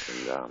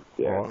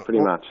 And pretty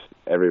much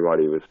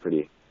everybody was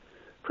pretty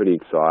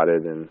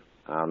excited, and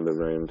the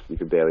rooms, you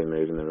could barely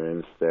move in the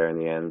rooms there in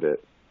the end,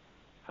 but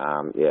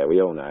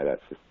we all know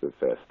that's just the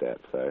first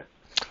step. So,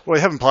 well,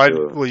 you haven't played.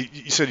 Well,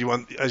 you said you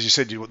won. As you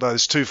said,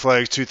 those two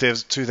flags,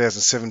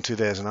 2007,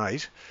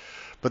 2008,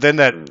 but then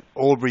that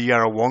Albury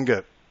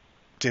Yarrawonga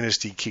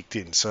dynasty kicked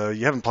in. So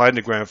you haven't played in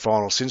the grand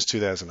final since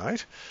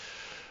 2008.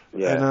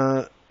 Yeah.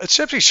 And it's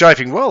actually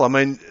shaping well. I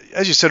mean,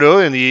 as you said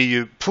earlier in the year,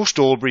 you pushed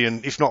Albury,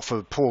 and if not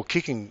for poor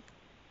kicking,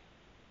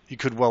 you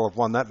could well have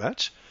won that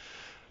match.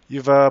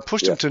 You've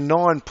pushed them to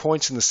 9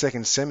 points in the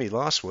second semi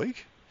last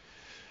week.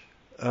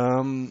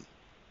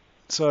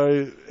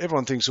 So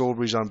everyone thinks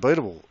Albury's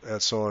unbeatable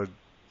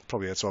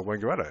probably outside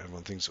Wangaratta.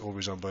 Everyone thinks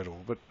Albury's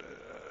unbeatable, but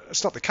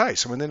it's not the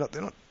case. I mean, they're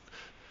not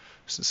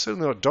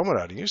certainly not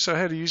dominating you. So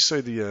how do you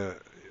see do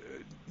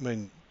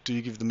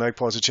you give the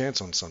Magpies a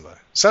chance on Sunday?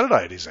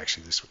 Saturday it is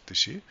actually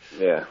this year.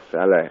 Yeah,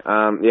 Saturday.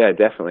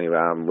 Definitely.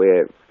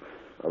 We're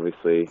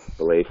obviously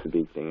belief's a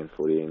big thing in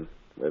footy, and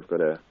we've got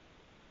to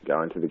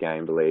go into the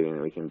game believing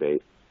that we can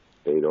beat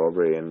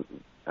Albury, and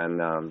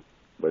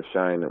we've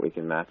shown that we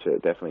can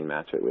definitely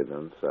match it with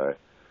them. So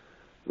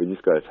we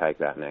just got to take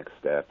that next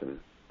step and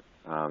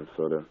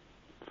sort of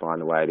find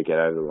a way to get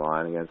over the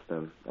line against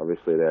them.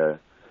 Obviously, they've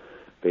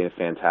been a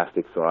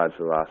fantastic side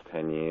for the last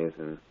 10 years,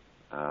 and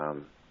I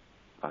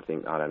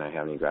don't know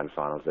how many grand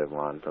finals they've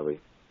won, probably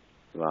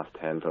the last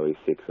 10, probably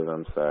 6 of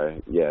them.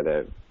 So yeah,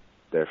 they're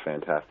a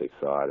fantastic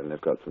side, and they've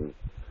got some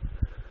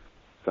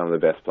of the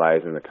best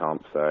players in the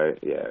comp. So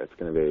yeah, it's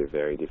going to be a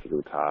very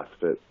difficult task,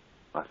 but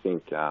I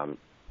think out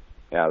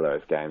of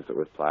those games that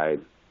we've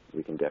played,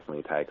 we can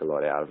definitely take a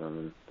lot out of them,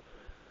 and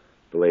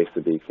belief's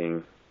a big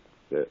thing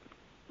that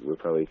we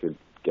probably could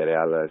get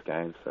out of those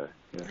games. So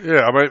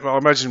yeah, I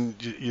imagine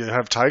you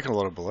have taken a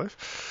lot of belief.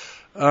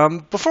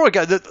 Before I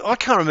go, I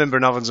can't remember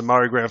an Ovens and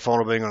Murray grand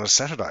final being on a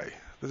Saturday.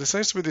 But there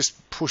seems to be this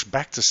push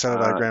back to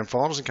Saturday grand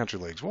finals in country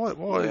leagues. Why?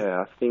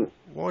 Yeah,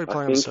 why are you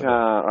playing on Saturday?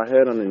 I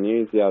heard on the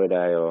news the other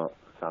day or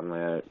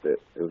somewhere that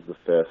it was the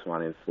first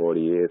one in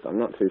 40 years. I'm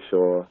not too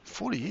sure.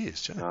 40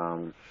 years, Jay.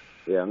 I'm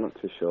not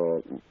too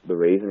sure the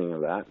reasoning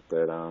of that,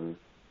 but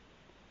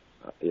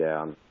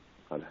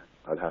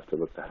I'd have to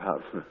look that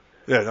up.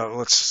 Yeah, no,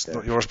 that's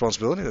not your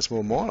responsibility. That's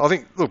more mine. I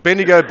think, look,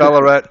 Bendigo,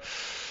 Ballarat,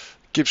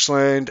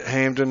 Gippsland,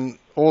 Hampden,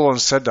 all on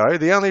Saturday.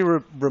 The only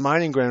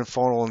remaining grand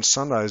final on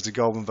Sunday is the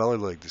Goulburn Valley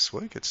League this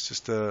week. It's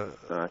just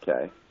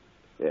okay.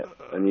 Yeah,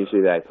 and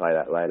usually they play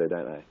that later,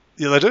 don't they?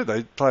 Yeah, they do.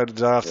 They play it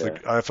the day after the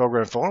AFL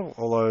grand final,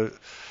 although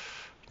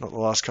not the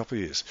last couple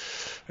of years.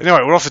 Anyway,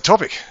 we're off the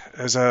topic,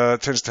 as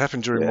tends to happen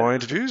during my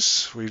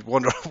interviews. We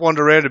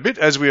wander around a bit,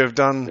 as we have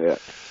done. Yeah.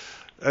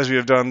 As we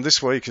have done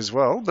this week as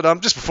well. But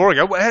just before I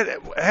go,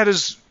 how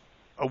does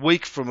a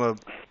week for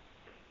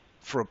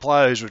a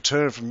player who's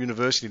returned from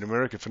university in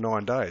America for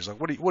 9 days, like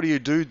what do you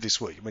do this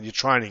week? I mean, you're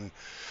training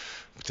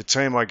with the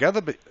team, I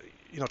gather, but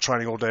you're not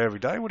training all day every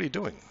day. What are you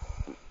doing?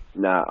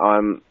 No,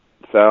 I'm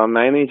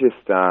mainly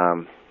just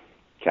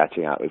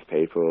catching up with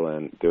people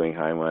and doing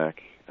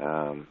homework.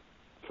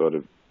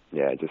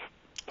 Just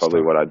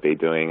probably what I'd be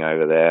doing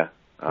over there,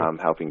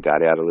 helping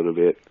Dad out a little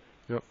bit.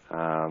 Yep.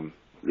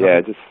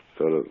 Just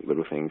sort of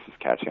little things, just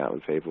catching up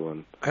with people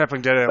and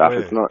helping Dad out.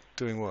 Where?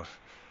 Doing what?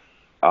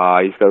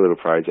 He's got a little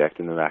project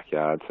in the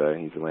backyard, so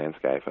he's a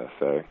landscaper.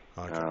 So,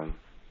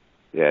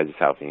 just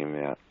helping him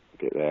out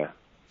get there.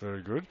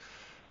 Very good.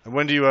 And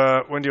when do you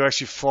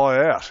actually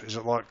fly out? Is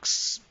it like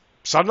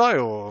Sunday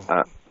or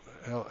how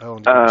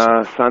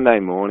Sunday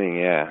morning?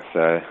 Yeah.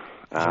 So.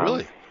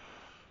 Really?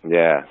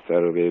 Yeah. So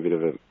it'll be a bit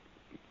of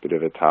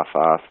a tough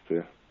ask,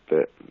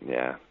 but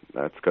yeah,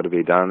 that's got to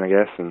be done, I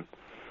guess, and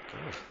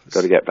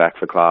got to get back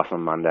for class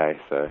on Monday.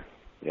 So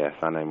yeah,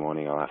 Sunday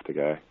morning I'll have to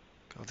go.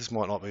 God, this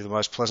might not be the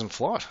most pleasant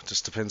flight. It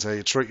just depends how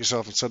you treat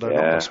yourself on Saturday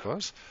night, I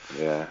suppose.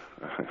 Yeah.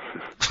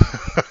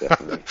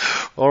 Definitely.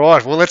 All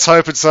right. Well, let's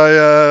hope it's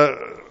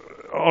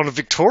on a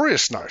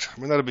victorious note. I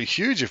mean, that'd be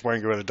huge if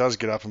Wangaratta does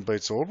get up and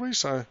beats Albury.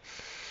 So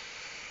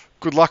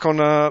good luck in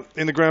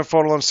the grand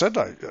final on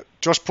Saturday.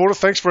 Josh Porter,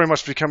 thanks very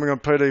much for coming on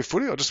PD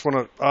Footy. I just want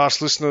to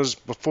ask listeners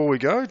before we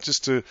go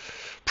just to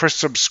press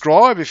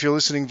subscribe if you're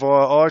listening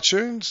via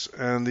iTunes,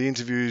 and the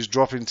interviews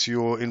drop into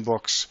your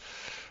inbox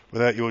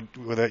without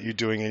you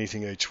doing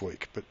anything each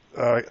week. But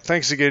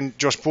thanks again,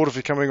 Josh Porter,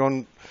 for coming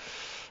on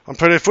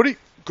Payday Footy.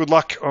 Good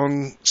luck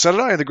on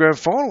Saturday in the grand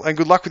final, and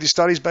good luck with your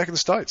studies back in the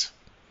States.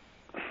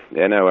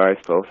 Yeah, no worries,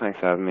 Paul. Thanks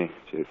for having me.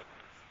 Cheers.